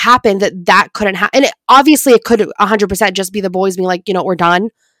 what else happened that couldn't happen? And obviously, it could 100% just be the boys being like, you know, we're done.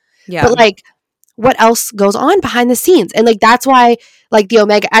 Yeah. But like, what else goes on behind the scenes? And like, that's why like the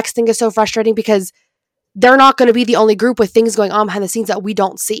Omega X thing is so frustrating because they're not going to be the only group with things going on behind the scenes that we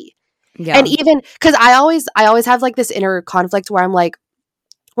don't see. Yeah. And even because I always have like this inner conflict where I'm like,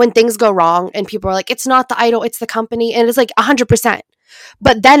 when things go wrong and people are like, it's not the idol, it's the company. And it's like 100%.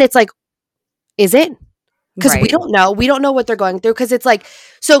 But then it's like, is it? Because we don't know. We don't know what they're going through. Because it's like,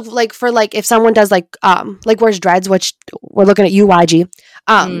 so like for like, if someone does like Where's Dreads, which we're looking at you, YG.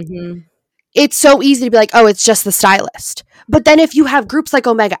 It's so easy to be like, oh, it's just the stylist. But then if you have groups like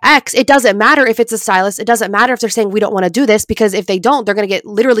Omega X, it doesn't matter if it's a stylist. It doesn't matter if they're saying we don't want to do this because if they don't, they're going to get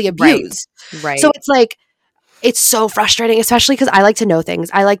literally abused. Right. So it's like, it's so frustrating, especially because I like to know things.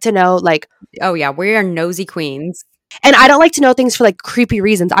 I like to know like, oh yeah, we are nosy queens. And I don't like to know things for like creepy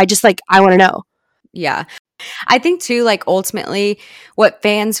reasons. I just like, I want to know. Yeah. I think too, like ultimately what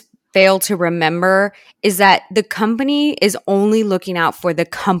fans fail to remember is that the company is only looking out for the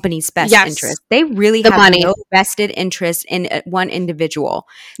company's best interest. They really have no vested interest in one individual.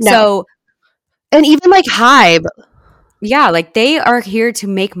 No. So, and even like Hybe. Yeah, like they are here to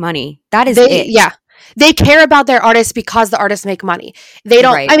make money. That is it. Yeah. They care about their artists because the artists make money. They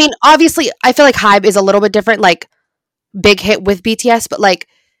don't, I mean, obviously, I feel like Hybe is a little bit different, like big hit with BTS, but like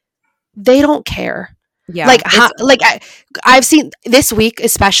they don't care. Yeah. Like, I've seen this week,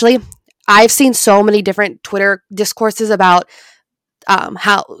 especially, I've seen so many different Twitter discourses about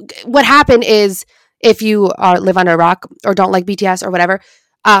how what happened is if you live under a rock or don't like BTS or whatever,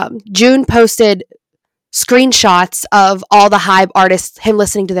 June posted screenshots of all the Hybe artists, him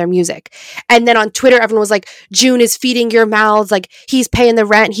listening to their music. And then on Twitter, everyone was like, June is feeding your mouths. Like he's paying the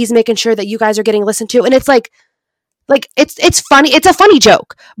rent. He's making sure that you guys are getting listened to. And it's like it's funny. It's a funny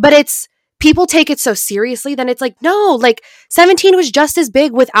joke, but it's, people take it so seriously, then it's like, no, like 17 was just as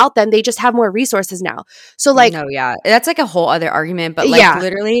big without them. They just have more resources now. So like, no, yeah, that's like a whole other argument. But like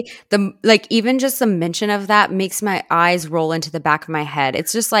literally even just the mention of that makes my eyes roll into the back of my head.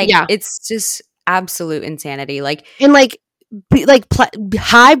 It's just like, it's just absolute insanity. Like, and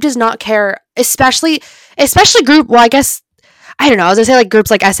Hybe does not care, especially group. Well, I guess, I don't know. I was gonna say like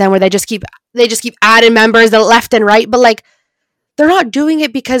groups like SM where they just keep adding members the left and right, but like they're not doing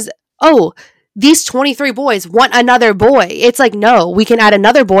it because, oh, these 23 boys want another boy. It's like, no, we can add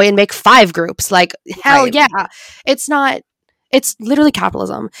another boy and make 5 groups. Like, hell yeah. It's not, it's literally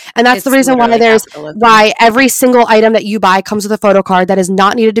capitalism. And that's the reason why why every single item that you buy comes with a photo card that is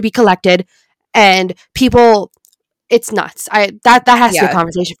not needed to be collected. And people, it's nuts. That has to be a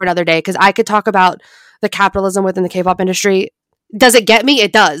conversation for another day because I could talk about the capitalism within the K-pop industry. Does it get me?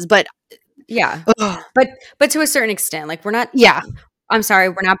 It does. But yeah. But to a certain extent, like we're not. Yeah. I'm sorry,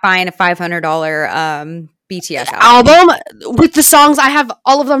 we're not buying a $500 BTS album with the songs. I have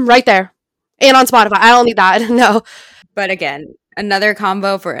all of them right there and on Spotify. I don't need that. No. But again, Another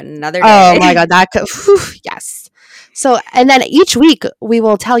combo for another Oh day. my God, that could, yes. So, and then each week we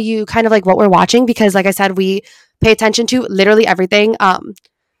will tell you kind of like what we're watching because, like I said, we pay attention to literally everything.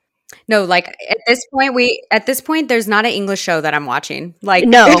 No, like at this point there's not an English show that I'm watching. Like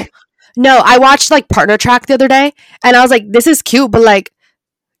No, no, I watched like Partner Track the other day, and I was like, this is cute, but like,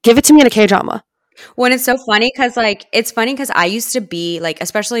 give it to me in a K drama. when it's so funny because like it's funny because I used to be like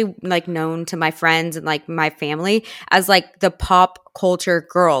especially like known to my friends and like my family as like the pop culture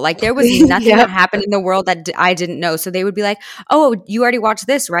girl. Like there was nothing Yeah. that happened in the world that I didn't know. So they would be like, "Oh, you already watched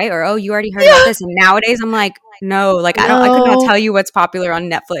this, right?" Or "Oh, you already heard about Yeah. this." And nowadays I'm like, "No, like I could not No, tell you what's popular on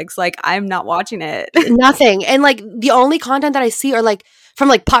Netflix. Like I'm not watching it." nothing. And like the only content that I see are like from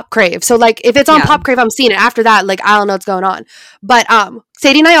like Pop Crave. So like if it's on Yeah. Pop Crave, I'm seeing it. After that, like I don't know what's going on. But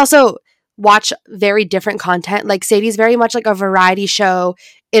Sadie and I also watch very different content. Like Sadie's very much like a variety show,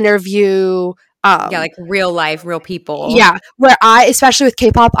 interview, Yeah, like real life, real people. yeah, where I, especially with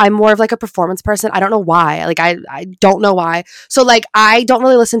K-pop, I'm more of like a performance person. I don't know why. Like I don't know why. So like I don't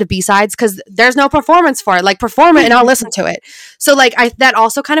really listen to B-sides because there's no performance for it. Like perform it and I'll listen to it. So like I that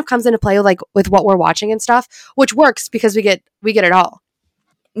also kind of comes into play like with what we're watching and stuff, which works because we get it all.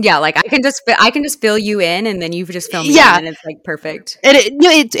 Yeah, like I can just fill you in and then you just fill me Yeah, in and it's like perfect.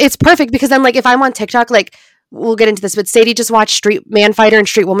 it's perfect because then like if I'm on TikTok, like we'll get into this, but Sadie just watched Street Man Fighter and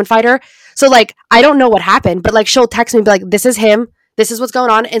Street Woman Fighter. So like I don't know what happened, but like she'll text me and be like, "This is him. This is what's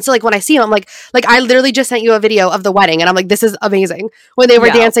going on." And so like when I see him, I'm like I literally just sent you a video of the wedding, and I'm like, "This is amazing." When they were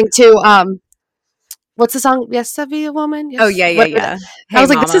Yeah. dancing to what's the song? Yes, to be a woman. Yes. Oh yeah, yeah, Whatever yeah. I Hey was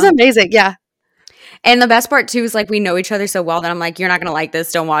like, "This is mama. amazing." Yeah. And the best part too is like we know each other so well that I'm like, you're not gonna like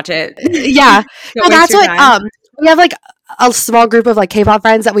this, don't watch it. Yeah. Don't No, waste that's your what time. we have like a small group of like K-pop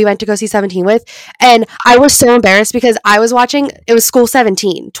friends that we went to go see 17 with, and I was so embarrassed because I was watching it was School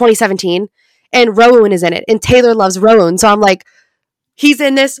 17, 2017, and Rowan is in it, and Taylor loves Rowan, so I'm like, he's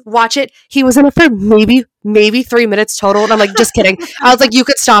in this, watch it. He was in it for maybe 3 minutes total, and I'm like, just kidding. I was like, you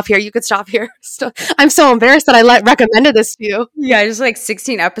could stop here, you could stop here. So, I'm so embarrassed that I recommended this to you. Yeah, just like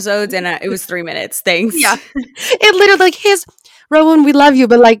 16 episodes and it was 3 minutes. Thanks. Yeah, it literally like his Rowan, we love you,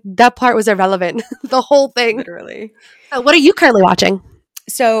 but like that part was irrelevant. The whole thing. Literally. What are you currently watching?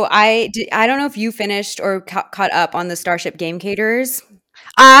 So I don't know if you finished or caught up on the Starship Game Caterers.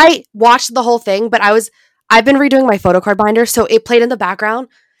 I watched the whole thing, but I've been redoing my photocard binder, so it played in the background,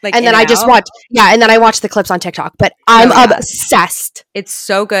 Like and in then I just out. watched and then I watched the clips on TikTok. But I'm No, yeah. obsessed. It's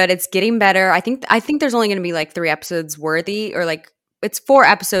so good. It's getting better. I think there's only going to be like 3 episodes worthy, or like it's 4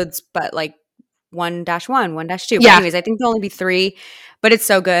 episodes, but like 1-1, 1-2. But Yeah. anyways, I think there'll only be 3, but it's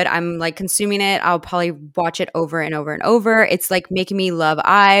so good. I'm like consuming it. I'll probably watch it over and over and over. It's like making me love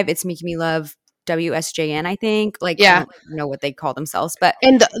IVE. It's making me love WSJN, I think. Like I don't know what they call themselves, but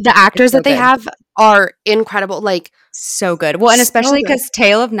And the actors so that they good. have are incredible. Like So good. Well, and so especially good. because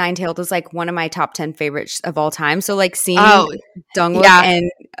Tale of Nine Tailed is like one of my top 10 favorites of all time. So like seeing Oh, Dongwook yeah.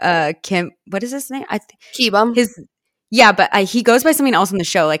 and Kim, what is his name? Keebum. Yeah, but he goes by something else in the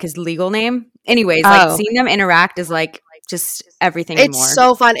show, like his legal name. Anyways, like Oh. seeing them interact is like just everything and more. It's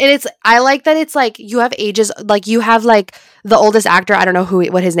so fun. And I like that it's like you have ages, like you have like the oldest actor, I don't know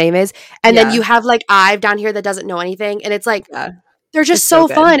what his name is, and then Yeah. you have like Ive down here that doesn't know anything, and it's like Yeah. they're just It's so so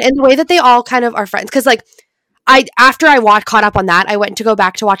good. fun, and the way that they all kind of are friends. Because like after I caught up on that, I went to go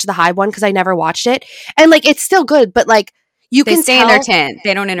back to watch the Hive one because I never watched it, and like it's still good, but like you They can stay tell in their tent.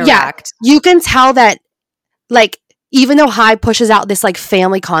 They don't interact. you can tell that like even though Hive pushes out this like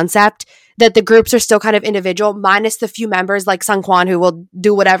family concept, that the groups are still kind of individual, minus the few members like Sungkwan who will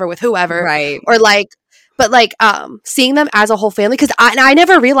do whatever with whoever, Right. or like, but like seeing them as a whole family, because I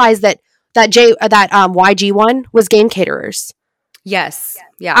never realized that YG one was Game Caterers. Yes.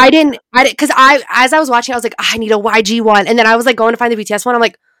 Yeah. I didn't because as I was watching, I was like, I need a YG one, and then I was like going to find the BTS one. I'm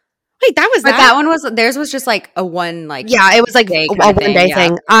like, wait, that was But that one was theirs was just like a one like yeah, it was like day a kind of one thing, day yeah.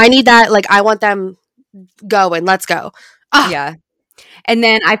 thing. I need that. Like I want them going. Let's go. Ah, Yeah. And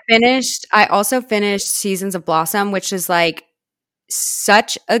then I also finished Seasons of Blossom, which is like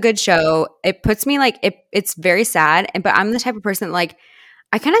such a good show. It puts me like it's very sad, but I'm the type of person that, like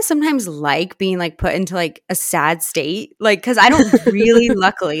I kind of sometimes like being like put into like a sad state, like because I don't really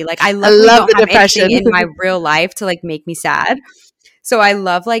luckily like I luckily love the don't have depression. anything in my real life to like make me sad. So I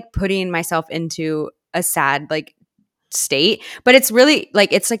love like putting myself into a sad like state, but it's really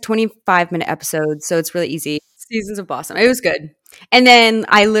like it's like 25-minute episodes, so it's really easy. Seasons of Blossom, it was good. And then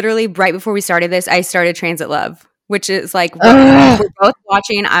I literally right before we started this, I started Transit Love, which is like we're both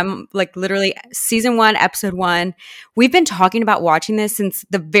watching. I'm like literally season 1, episode 1. We've been talking about watching this since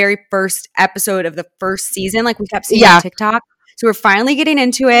the very first episode of the first season. Like we kept seeing it on TikTok, so we're finally getting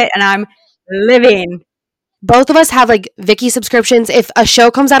into it, and I'm living both of us have like Viki subscriptions. If a show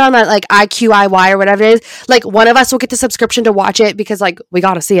comes out on that like IQIY or whatever it is, like one of us will get the subscription to watch it because like we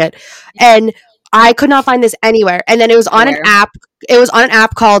got to see it. And I could not find this anywhere. And then it was on an app. It was on an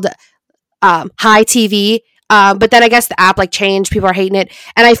app called Hi TV. But then I guess the app like changed. People are hating it.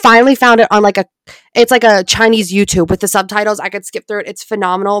 And I finally found it on like it's like a Chinese YouTube with the subtitles. I could skip through it. It's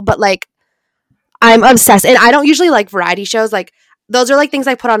phenomenal. But like I'm obsessed. And I don't usually like variety shows. Like those are like things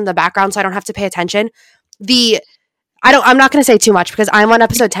I put on in the background so I don't have to pay attention. I'm not going to say too much because I'm on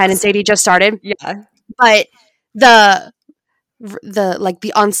episode 10 and Sadie just started. Yeah. But the like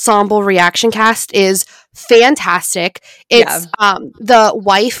the ensemble reaction cast is fantastic. It's the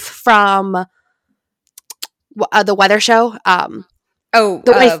wife from the weather show.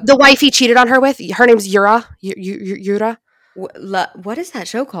 The wife he cheated on her with. Her name's Yura. Yura. What is that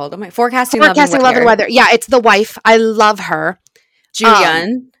show called? Forecasting Love and Weather. Yeah, it's the wife. I love her.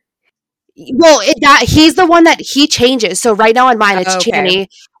 Julian. Well, he's the one that he changes. So right now on mine, it's Channy.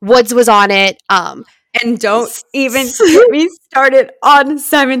 Woods was on it. And don't even get me started on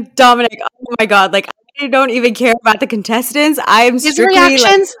Simon Dominic. Oh my god! Like I don't even care about the contestants. I am strictly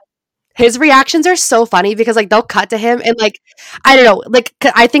his reactions are so funny because like they'll cut to him and like I don't know, like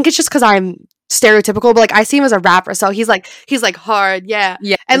I think it's just because I'm stereotypical, but like I see him as a rapper, so he's like hard, yeah,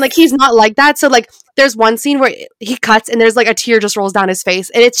 and like he's not like that. So like there's one scene where he cuts and there's like a tear just rolls down his face,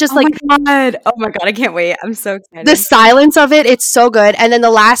 and it's just oh my god, I can't wait! I'm so excited. The silence of it, it's so good. And then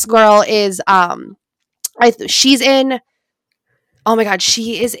the last girl is she's in. Oh my god,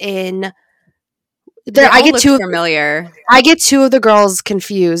 she is in. I get two familiar. I get two of the girls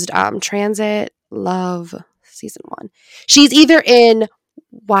confused. Transit Love season 1. She's either in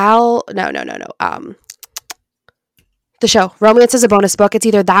no. The show Romance is a Bonus Book. It's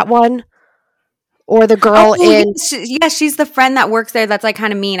either that one or the girl in. She's the friend that works there. That's like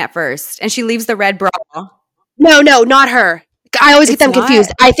kind of mean at first, and she leaves the red bra. No, not her. I always get them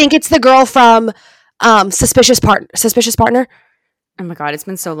confused. I think it's the girl from Suspicious Partner. Oh my god, it's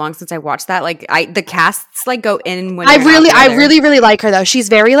been so long since I watched that. Like the casts like go in when I really like her though. She's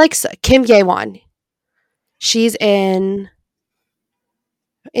very like Kim Ye-won. She's in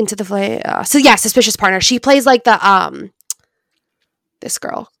Into the Flame. So yeah, Suspicious Partner. She plays like the this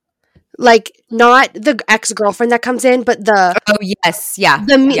girl. Like not the ex-girlfriend that comes in, but the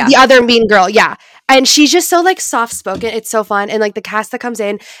the other mean girl, yeah. And she's just so like soft spoken. It's so fun, and like the cast that comes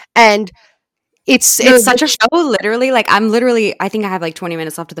in, and it's such a show. Literally, like I think I have like 20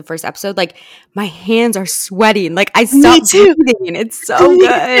 minutes left of the first episode. Like my hands are sweating. Like I stopped breathing. It's so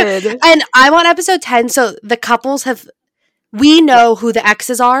good. And I'm on episode 10, so the couples we know who the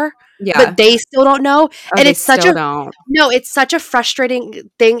exes are. Yeah. But they still don't know. And it's such a frustrating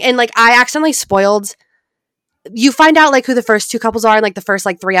thing. And like I accidentally spoiled. You find out like who the first two couples are in like the first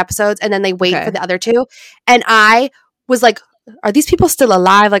like 3 episodes, and then they wait for the other 2. And I was like, are these people still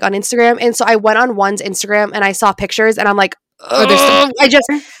alive like on Instagram? And so I went on one's Instagram and I saw pictures and I'm like,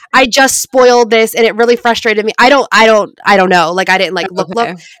 I just spoiled this, and it really frustrated me. I don't know. Like I didn't like look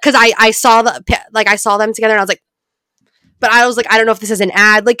because I saw I saw them together and I was like, but I was like, I don't know if this is an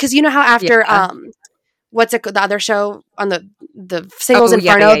ad, like because you know how after what's it the other show on the Singles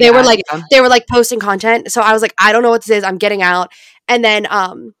Inferno, they were like posting content, so I was like, I don't know what this is. I'm getting out, and then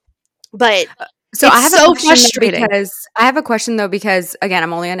but. So I have so frustrating because I have a question though, because again,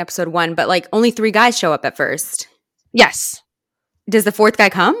 I'm only on episode 1, but like only 3 guys show up at first. Yes. Does the 4th guy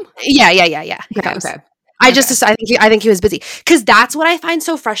come? Yeah. He comes. Okay. I think he was busy, because that's what I find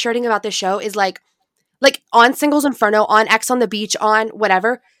so frustrating about this show is like on Singles Inferno, on X on the Beach, on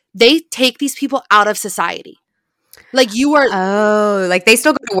whatever, they take these people out of society. Like you are like they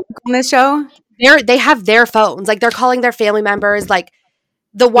still go to work on this show? They have their phones. Like they're calling their family members, like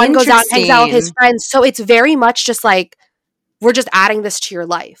the one goes out and hangs out with his friends. So it's very much just like, we're just adding this to your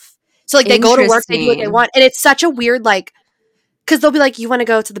life. So like they go to work, they do what they want. And it's such a weird like, because they'll be like, you want to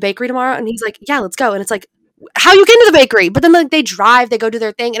go to the bakery tomorrow? And he's like, yeah, let's go. And it's like, how you get into the bakery? But then like they drive, they go do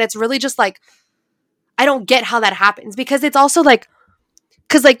their thing. And it's really just like, I don't get how that happens, because it's also like,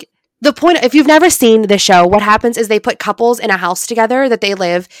 because like the point, if you've never seen the show, what happens is they put couples in a house together that they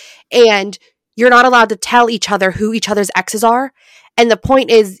live, and you're not allowed to tell each other who each other's exes are. And the point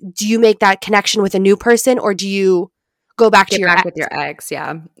is, do you make that connection with a new person, or do you go back to your ex? With your ex?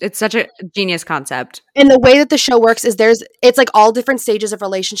 Yeah, it's such a genius concept. And the way that the show works is it's like all different stages of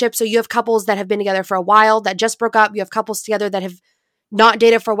relationships. So you have couples that have been together for a while that just broke up. You have couples together that have not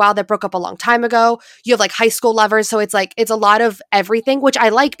dated for a while that broke up a long time ago. You have like high school lovers. So it's like it's a lot of everything, which I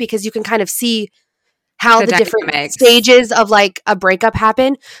like because you can kind of see how the different stages of like a breakup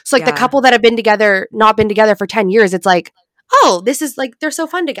happen. So like the couple that have not been together for 10 years, it's like, oh, this is like, they're so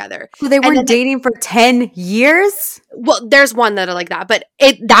fun together. So they weren't dating for 10 years? Well, there's one that are like that, but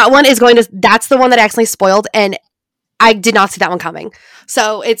that one is that's the one that I accidentally spoiled, and I did not see that one coming.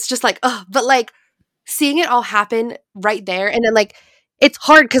 So it's just like, oh, but like seeing it all happen right there, and then like it's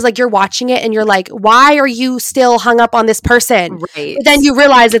hard because like you're watching it and you're like, why are you still hung up on this person? Right. But then you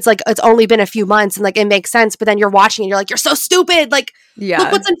realize it's like, it's only been a few months and like it makes sense. But then you're watching and you're like, you're so stupid. Like,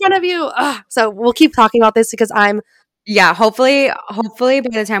 look what's in front of you. Ugh. So we'll keep talking about this because hopefully by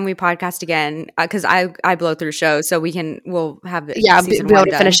the time we podcast again, because I blow through shows, so we'll have be able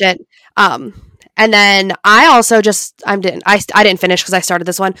to finish it. And then I also I didn't finish because I started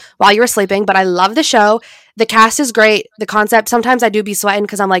this one while you were sleeping, but I love the show. The cast is great. The concept, sometimes I do be sweating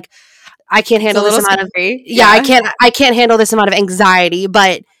because I'm like, I can't handle this amount of I can't handle this amount of anxiety,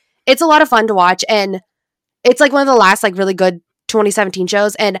 but it's a lot of fun to watch, and it's like one of the last like really good 2017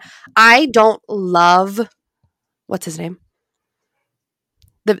 shows. And I don't love, what's his name?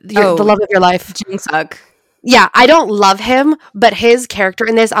 The love of your life. Jin Suk. Yeah, I don't love him, but his character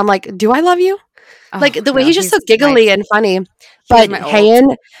in this, I'm like, do I love you? Like the way he's just so giggly and funny. But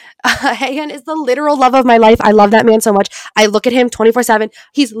Haein is the literal love of my life. I love that man so much. I look at him 24/7.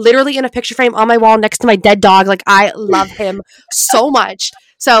 He's literally in a picture frame on my wall next to my dead dog. Like, I love him so much.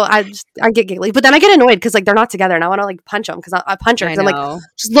 So I get giggly, but then I get annoyed because like they're not together, and I want to like punch him because I punch her. I'm like,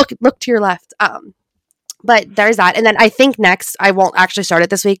 just look to your left. But there's that, and then I think next I won't actually start it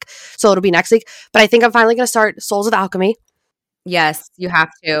this week, so it'll be next week. But I think I'm finally going to start Souls of Alchemy. Yes, you have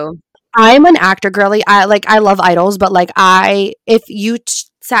to. I'm an actor girly. I love idols, but like if you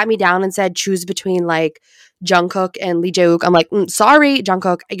sat me down and said choose between like Jungkook and Lee Jae-wook, I'm like, sorry,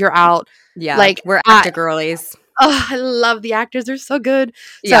 Jungkook, you're out. Yeah, like we're actor girlies. Oh, I love the actors; they're so good.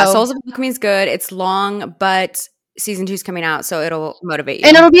 Yeah, Souls of Alchemy is good. It's long, but season 2 is coming out, so it'll motivate you,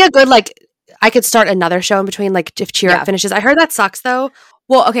 and it'll be a good like. I could start another show in between, like if Cheer Up finishes. I heard that sucks though.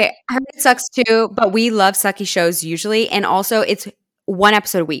 Well, okay, I heard it sucks too, but we love sucky shows usually, and also it's one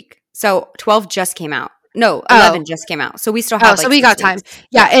episode a week. So 12 just came out. No, 11 just came out. So we still have. So we got time.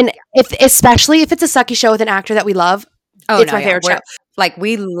 Yeah, and especially if it's a sucky show with an actor that we love, it's my favorite show. Like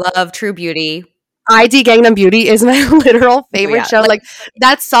we love True Beauty. ID Gangnam Beauty is my literal favorite show. Like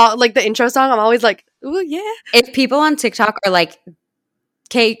that song, like the intro song, I'm always like, ooh yeah. If people on TikTok are like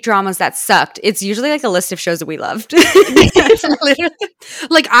K-dramas that sucked, it's usually like a list of shows that we loved. Literally.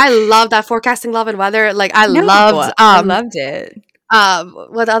 Like I love that Forecasting Love and Weather. Like I loved it.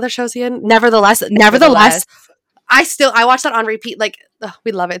 What other shows he in? Nevertheless. I watch that on repeat. Like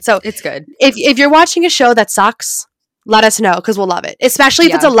we love it. So it's good. If you're watching a show that sucks, let us know because we'll love it. Especially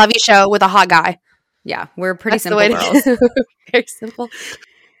if it's a lovey show with a hot guy. Yeah, we're pretty simple girls. Very simple.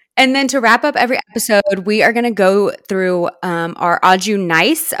 And then to wrap up every episode, we are going to go through our Aju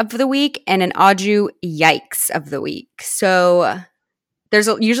Nice of the week and an Aju Yikes of the week. So there's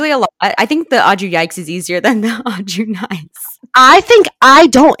usually a lot. I think the Aju Yikes is easier than the Aju Nice. I think I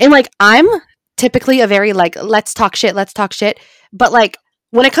don't. And like, I'm typically a very like, let's talk shit. But like,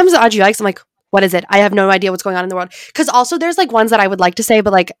 when it comes to Aju Yikes, I'm like, what is it? I have no idea what's going on in the world. Because also there's like ones that I would like to say,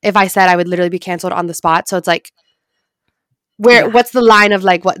 but like if I said, I would literally be canceled on the spot. So it's like, what's the line of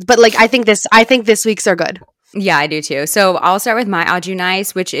like what? But like I think this week's are good. Yeah, I do too. So I'll start with my Aju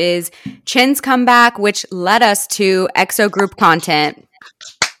Nice, which is Chin's comeback, which led us to EXO group content.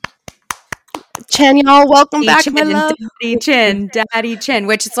 Chin, y'all, welcome back, my love. Daddy Chin,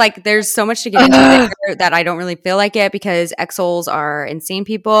 which it's like there's so much to get into there that I don't really feel like it because EXOs are insane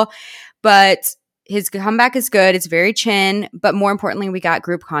people. But his comeback is good. It's very Chin, but more importantly, we got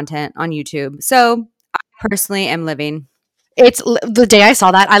group content on YouTube. So I personally am living. It's the day I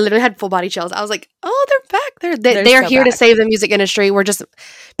saw that, I literally had full body chills. I was like, "Oh, they're back! They're so here to save the music industry. We're just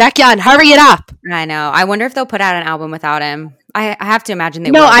Baekhyun, hurry it up!" I know. I wonder if they'll put out an album without him. I have to imagine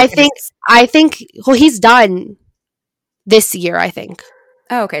they will. No, I think. Well, he's done this year. I think.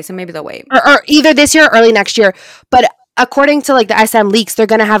 Oh, okay. So maybe they'll wait, or either this year or early next year. But according to like the SM leaks, they're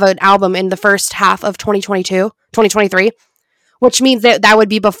gonna have an album in the first half of 2023, which means that would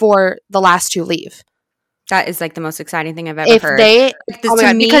be before the last two leave. That is like the most exciting thing I've ever heard.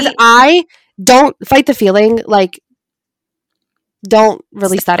 Because I don't fight the feeling. Like, don't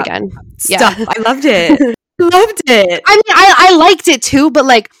release that again. Stop. Yeah, I loved it. Loved it. I mean, I liked it too, but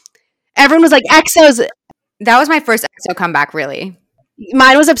like, everyone was like, EXO's. That was my first EXO comeback, really.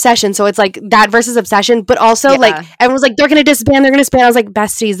 Mine was Obsession, so it's like that versus Obsession, but also like everyone was like, they're gonna disband. I was like,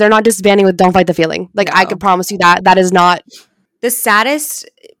 besties, they're not disbanding with Don't Fight the Feeling. Like, no. I can promise you that is not. The saddest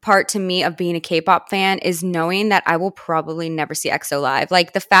part to me of being a K-pop fan is knowing that I will probably never see EXO live.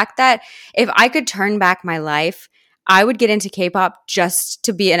 Like the fact that if I could turn back my life, I would get into K-pop just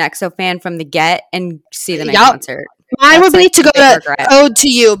to be an EXO fan from the get and see them in concert. Mine would be like to go a big to regret. Ode to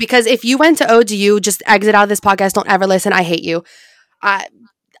You, because if you went to Ode to You, just exit out of this podcast. Don't ever listen. I hate you. I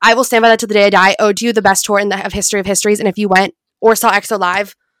will stand by that to the day I die. Ode to You, the best tour in the history of histories. And if you went or saw EXO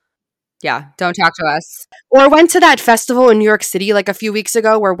live, Yeah, don't talk to us. or went to that festival in New York City like a few weeks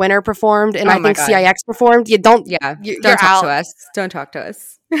ago where Winner performed and Oh I my think God. CIX performed, you don't. Yeah, You're don't talk out. to us. Don't talk to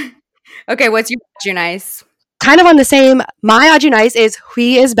us. Okay, what's your Nice? Kind of on the same. My Aju Nice is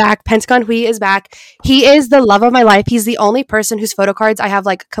Hui is back. Pentagon Hui is back. He is the love of my life. He's the only person whose photo cards I have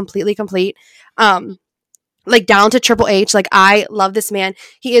like completely complete. Like down to Triple H. Like I love this man.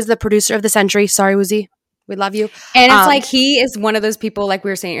 He is the producer of the century. Sorry, Woozy. We love you. And it's like he is one of those people, like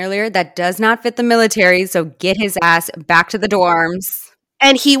we were saying earlier, that does not fit the military. So get his ass back to the dorms.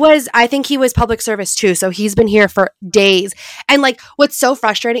 And I think he was public service too. So he's been here for days. And like, what's so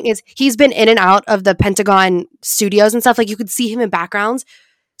frustrating is he's been in and out of the Pentagon studios and stuff. Like you could see him in backgrounds.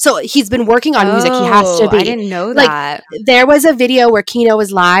 So he's been working on music. He has to be. I didn't know like, that. There was a video where Kino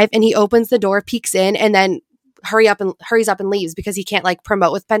was live and he opens the door, peeks in, and then hurries up and leaves because he can't like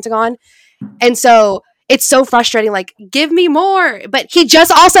promote with Pentagon. And so it's so frustrating. Like, give me more. But he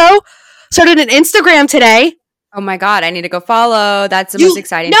just also started an Instagram today. Oh my God, I need to go follow. That's the most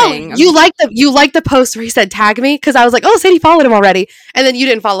exciting thing. No, you like the post where he said tag me, because I was like, oh, Sadie followed him already, and then you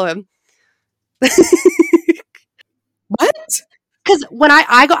didn't follow him. What? Because when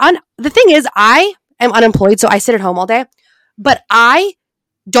I go on, the thing is, I am unemployed, so I sit at home all day, but I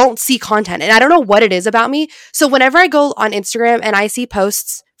don't see content, and I don't know what it is about me. So whenever I go on Instagram and I see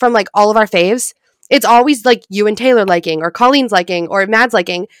posts from like all of our faves, it's always like you and Taylor liking, or Colleen's liking, or Mad's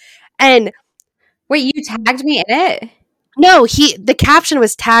liking, and wait, you tagged me in it? No, the caption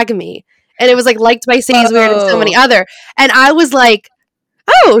was tag me, and it was like liked by Sadie's Weird and so many other, and I was like,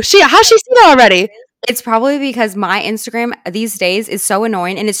 oh, how's she seen it already? It's probably because my Instagram these days is so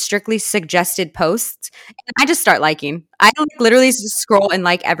annoying and it's strictly suggested posts. And I just start liking. I like literally just scroll and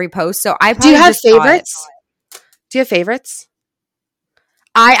like every post. So I probably Do you have favorites? Do you have favorites?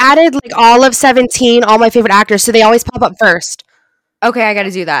 I added like all of 17, all my favorite actors, so they always pop up first. Okay, I got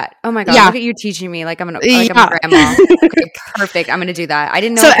to do that. Oh my God, Yeah. Look at you teaching me like I'm a grandma. Okay, perfect. I'm going to do that. I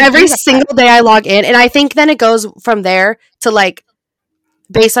didn't know. So every single day I log in, and I think then it goes from there to like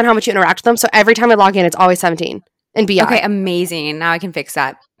based on how much you interact with them. So every time I log in, it's always 17 and BI. Okay, amazing. Now I can fix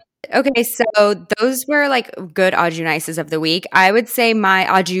that. Okay, so those were like good Aju Nices of the week. I would say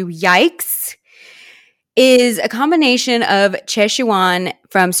my Aju Yikes is a combination of Che Shiwan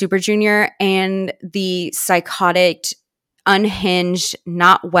from Super Junior and the psychotic, unhinged,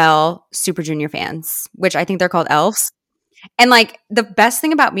 not well Super Junior fans, which I think they're called elves. And like the best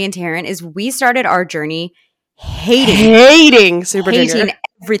thing about me and Taryn is we started our journey hating Super Junior.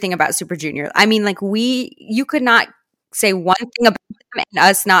 Everything about Super Junior. I mean, like you could not say one thing about them and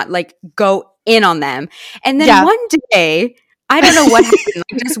us not like go in on them. And then one day, I don't know what happened.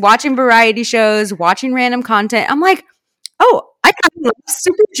 Like just watching variety shows, watching random content, I'm like, oh, I kind of love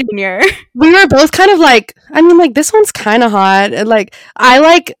Super Junior. We were both kind of like, I mean, like this one's kind of hot, and like I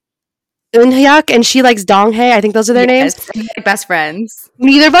like Eunhyuk and she likes Donghae. I think those are their names. Best friends.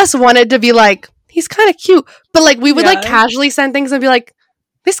 Neither of us wanted to be like, he's kind of cute, but like we would like casually send things and be like,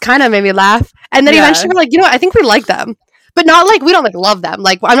 this kind of made me laugh, and then eventually we're like, you know what, I think we like them, but not like we don't like love them.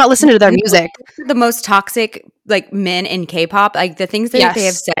 Like I'm not listening to their music. The most toxic like men in K-pop, like the things that they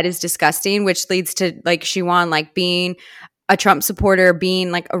have said is disgusting, which leads to like Shiwan like being a Trump supporter, being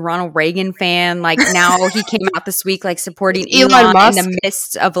like a Ronald Reagan fan. Like now he came out this week like supporting Elon Musk in the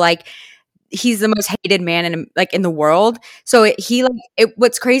midst of like he's the most hated man in the world. So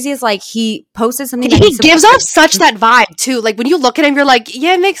what's crazy is like he posted something. He gives off such that vibe too. Like when you look at him, you're like,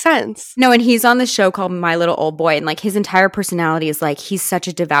 yeah, it makes sense. No, and he's on this show called My Little Old Boy, and like his entire personality is like he's such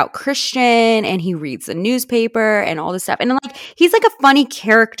a devout Christian, and he reads the newspaper and all this stuff, and like he's like a funny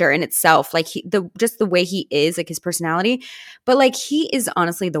character in itself. Like just the way he is, like his personality, but like he is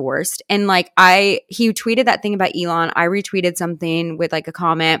honestly the worst. And like he tweeted that thing about Elon. I retweeted something with like a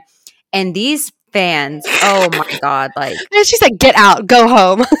comment. And these fans, oh my God, like. And she said, get out, go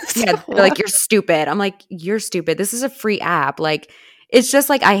home. Yeah, they're like, you're stupid. I'm like, you're stupid. This is a free app. Like, it's just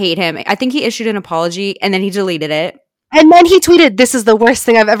like, I hate him. I think he issued an apology and then he deleted it. And then he tweeted, this is the worst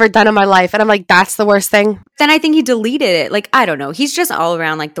thing I've ever done in my life. And I'm like, that's the worst thing? Then I think he deleted it. Like, I don't know. He's just all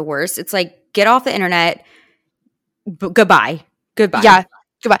around like the worst. It's like, get off the internet. Goodbye. Yeah.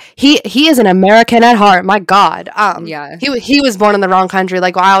 Goodbye. He is an American at heart. My God. Yeah. He was born in the wrong country.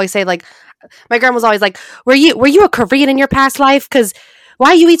 Like I always say, like my grandma was always like, were you a Korean in your past life? Because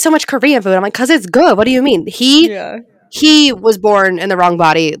why you eat so much Korean food? I'm like, because it's good. What do you mean? He was born in the wrong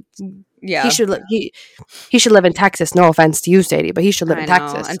body. Yeah. He should live in Texas. No offense to you, Sadie, but he should live in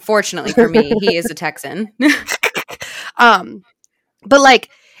Texas. Unfortunately for me, he is a Texan. But like,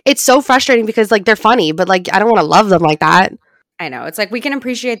 it's so frustrating because like they're funny, but like I don't want to love them like that. I know. It's like we can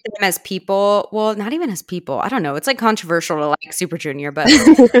appreciate them as people. Well, not even as people. I don't know. It's like controversial to like Super Junior, but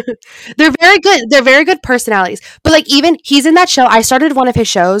They're very good. They're very good personalities. But like even he's in that show. I started one of his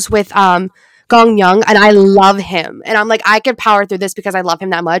shows with Gong Young, and I love him. And I'm like, I could power through this because I love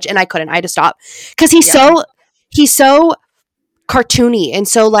him that much, and I couldn't. I had to stop because he's so cartoony and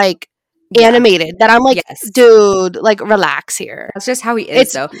so like animated that I'm like, yes. dude, like relax here. That's just how he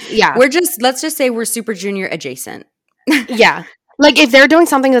is, though. Yeah. Let's just say we're Super Junior adjacent. Yeah. Like if they're doing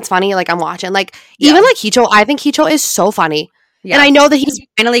something that's funny, like I'm watching. Like even like Hicho, I think Hicho is so funny. Yeah. And I know that he's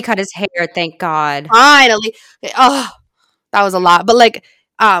finally cut his hair, thank God. Finally. Oh, that was a lot. But like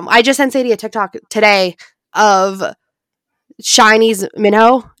I just sent Sadie a TikTok today of Shiny's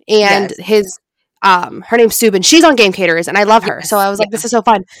Minho and his her name's Subin. She's on Game Caterers and I love her. So I was like, this is so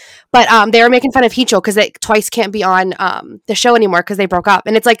fun. But they were making fun of Hicho because they twice can't be on the show anymore because they broke up.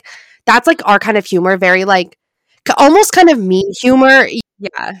 And it's like that's like our kind of humor, very like almost kind of mean humor.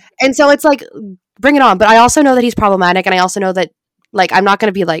 Yeah. And so it's like, bring it on. But I also know that he's problematic. And I also know that, like, I'm not going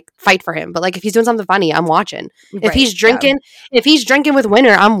to be like, fight for him. But like, if he's doing something funny, I'm watching. Right, if he's drinking with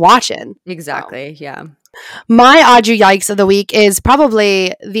Winner, I'm watching. Exactly. Yeah. My Audrey Yikes of the week is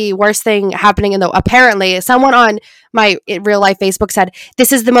probably the worst thing happening apparently someone on my real life Facebook said,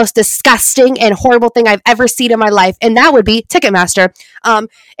 this is the most disgusting and horrible thing I've ever seen in my life. And that would be Ticketmaster.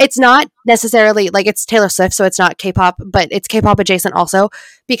 It's not necessarily like it's Taylor Swift, so it's not K-pop, but it's K-pop adjacent also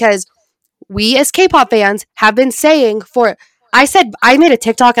because we as K-pop fans have been saying I made a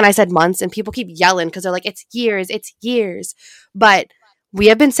TikTok and I said months and people keep yelling because they're like, it's years. But we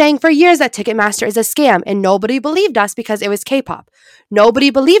have been saying for years that Ticketmaster is a scam and nobody believed us because it was K-pop. Nobody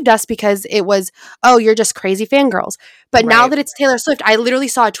believed us because it was, oh, you're just crazy fangirls. But now that it's Taylor Swift, I literally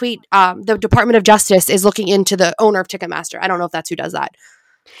saw a tweet. The Department of Justice is looking into the owner of Ticketmaster. I don't know if that's who does that.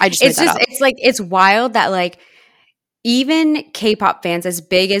 It's wild that like even K-pop fans, as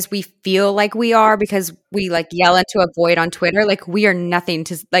big as we feel like we are because we like yell into a void on Twitter, like we are nothing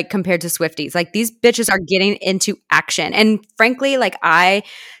to like compared to Swifties. Like these bitches are getting into action. And frankly, like I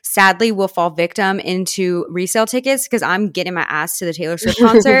sadly will fall victim into resale tickets because I'm getting my ass to the Taylor Swift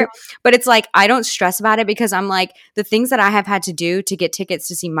concert. But it's like I don't stress about it because I'm like the things that I have had to do to get tickets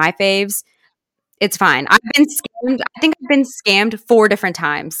to see my faves, it's fine. I've been scammed. I think I've been scammed 4 different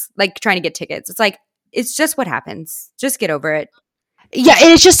times, like trying to get tickets. It's like it's just what happens. Just get over it. Yeah,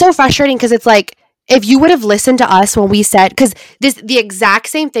 and it's just so frustrating because it's like if you would have listened to us when we said because the exact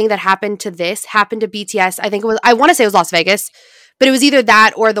same thing that happened to BTS. I think I want to say it was Las Vegas, but it was either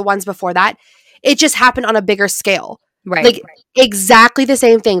that or the ones before that. It just happened on a bigger scale. Right. Exactly the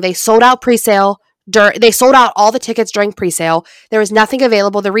same thing. They sold out pre-sale. They sold out all the tickets during pre-sale. There was nothing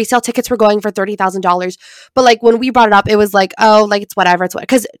available. The resale tickets were going for $30,000. But like when we brought it up, it was like, oh, like it's whatever.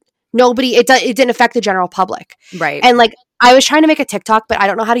 Because it didn't affect the general public. Right. And like I was trying to make a TikTok, but I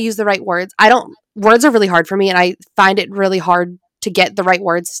don't know how to use the right words. Words are really hard for me and I find it really hard to get the right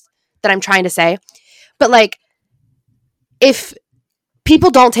words that I'm trying to say. But like if people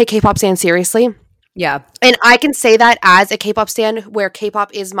don't take K-pop stan seriously. Yeah. And I can say that as a K-pop stan where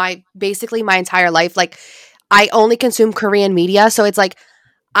K-pop is basically my entire life. Like I only consume Korean media. So it's like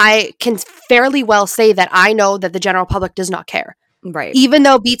I can fairly well say that I know that the general public does not care. Right. Even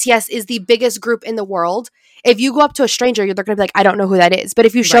though BTS is the biggest group in the world, if you go up to a stranger, they're going to be like, I don't know who that is. But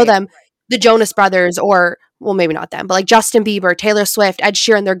if you show them the Jonas Brothers or, well, maybe not them, but like Justin Bieber, Taylor Swift, Ed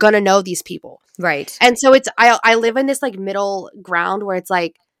Sheeran, they're going to know these people. Right. And so I live in this like middle ground where it's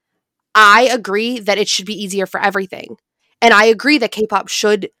like, I agree that it should be easier for everything. And I agree that K-pop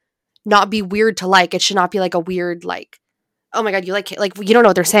should not be weird to like. It should not be like a weird like, oh my God, you like you don't know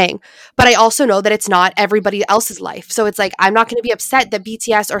what they're saying. But I also know that it's not everybody else's life. So it's like, I'm not going to be upset that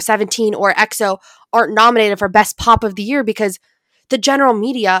BTS or 17 or EXO aren't nominated for Best Pop of the Year because the general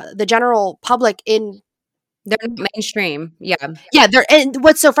media, the general public they're mainstream. Yeah. Yeah. And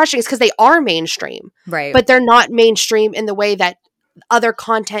what's so frustrating is because they are mainstream. Right. But they're not mainstream in the way that other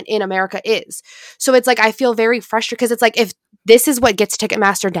content in America is. So it's like, I feel very frustrated because it's like, if this is what gets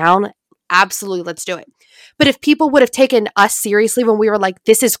Ticketmaster down, absolutely, let's do it. But if people would have taken us seriously when we were like,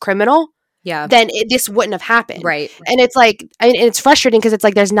 this is criminal, then this wouldn't have happened. Right. And it's like, and it's frustrating because it's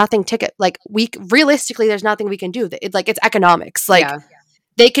like, there's nothing realistically, there's nothing we can do. It's like, it's economics. Like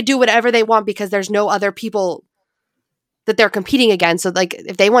they could do whatever they want because there's no other people that they're competing against. So like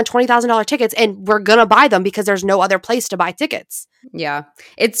if they want $20,000 tickets and we're going to buy them because there's no other place to buy tickets. Yeah.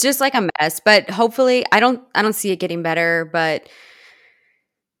 It's just like a mess, but hopefully I don't see it getting better, but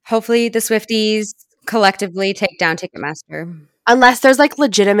hopefully the Swifties collectively take down Ticketmaster. unless there's like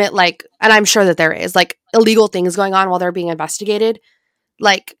legitimate, like, and I'm sure that there is, like, illegal things going on while they're being investigated,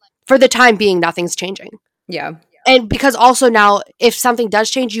 like, for the time being, nothing's changing. Yeah. And because also now, if something does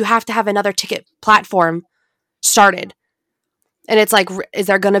change, you have to have another ticket platform started. And it's like, is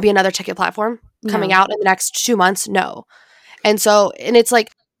there going to be another ticket platform coming out in the next 2 months? No. And so, and it's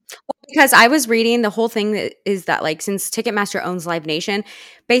like, because I was reading the whole thing that is that, like, since Ticketmaster owns Live Nation,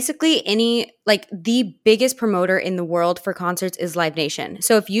 basically the biggest promoter in the world for concerts is Live Nation.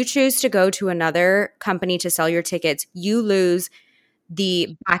 So if you choose to go to another company to sell your tickets, you lose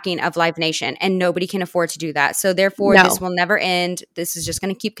the backing of Live Nation, and nobody can afford to do that. So therefore, this will never end. This is just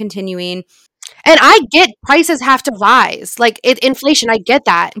going to keep continuing. And I get prices have to rise. Like, inflation, I get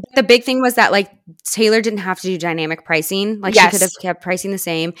that. But the big thing was that, like, Taylor didn't have to do dynamic pricing. Like, she could have kept pricing the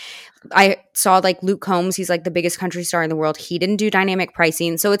same. I saw, like, Luke Combs, he's, like, the biggest country star in the world. He didn't do dynamic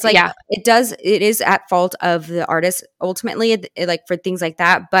pricing. So it's, like, it is at fault of the artist ultimately, like, for things like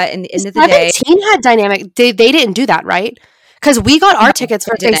that. But in the end of the day. 17 had dynamic. They didn't do that, right? Because we got our tickets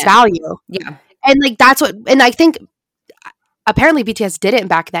for face value. Yeah. And, like, that's what, and I think apparently BTS didn't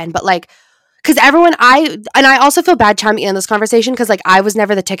back then, but, like, because everyone, I also feel bad chiming in this conversation because, like, I was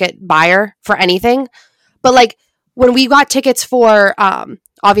never the ticket buyer for anything. But, like, when we got tickets for,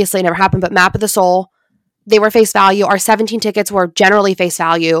 obviously it never happened, but Map of the Soul, they were face value. Our 17 tickets were generally face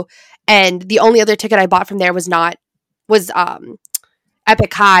value. And the only other ticket I bought from there was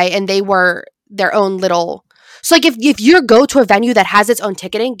Epic High, and they were their own little. So, like, if you go to a venue that has its own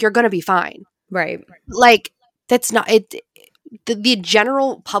ticketing, you're going to be fine. Right. Like, that's not it. The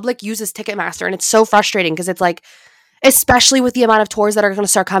general public uses Ticketmaster, and it's so frustrating because it's like, especially with the amount of tours that are going to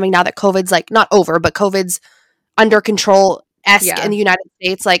start coming now that COVID's, like, not over, but COVID's under control-esque in the United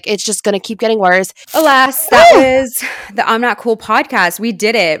States. Like, it's just going to keep getting worse. Alas, that was the I'm Not Cool podcast. We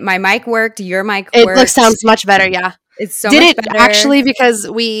did it. My mic worked. Your mic worked. It sounds much better, yeah. It's so much better. Actually, because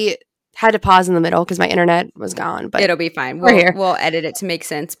we had to pause in the middle because my internet was gone. But it'll be fine. We're here. We'll edit it to make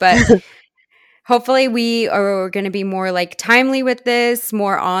sense. But hopefully we are going to be more, like, timely with this,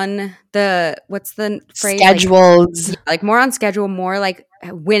 more on the, what's the phrase? Schedules. Like more on schedule, more like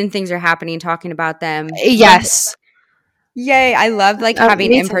when things are happening, talking about them. Yes. Yay. I love, like,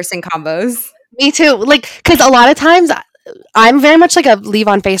 having in-person combos. Me too. Like, because a lot of times I'm very much like a leave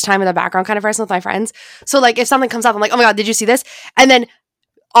on FaceTime in the background kind of person with my friends. So, like, if something comes up, I'm like, oh my God, did you see this? And then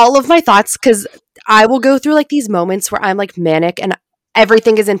all of my thoughts, because I will go through, like, these moments where I'm, like, manic and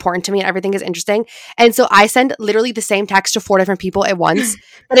everything is important to me and everything is interesting. And so I send literally the same text to 4 different people at once,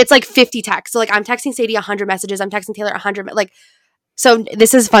 but it's like 50 texts. So, like, I'm texting Sadie 100 messages. I'm texting Taylor 100. Like, so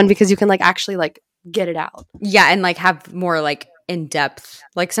this is fun because you can, like, actually, like, get it out. Yeah. And, like, have more, like, in depth.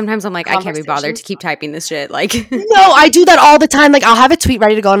 Like, sometimes I'm like, I can't be bothered to keep typing this shit. Like, no, I do that all the time. Like, I'll have a tweet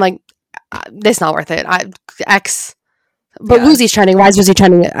ready to go. I'm like, this is not worth it. But Woozy's trending. Why is Woozy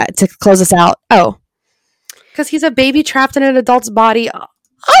trending to close us out? Oh. Because he's a baby trapped in an adult's body.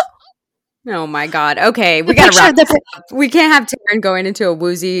 Oh my God. Okay, we gotta wrap this up. We can't have Taryn going into a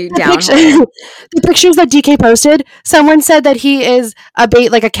woozy down. The pictures that DK posted, someone said that he is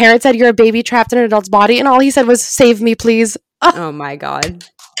like a Karen said, you're a baby trapped in an adult's body, and all he said was, save me, please. Oh my God.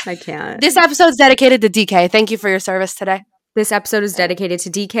 I can't. This episode's dedicated to DK. Thank you for your service today. This episode is dedicated to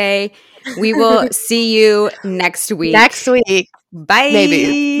DK. We will see you next week. Next week. Bye.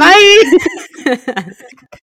 Maybe. Bye.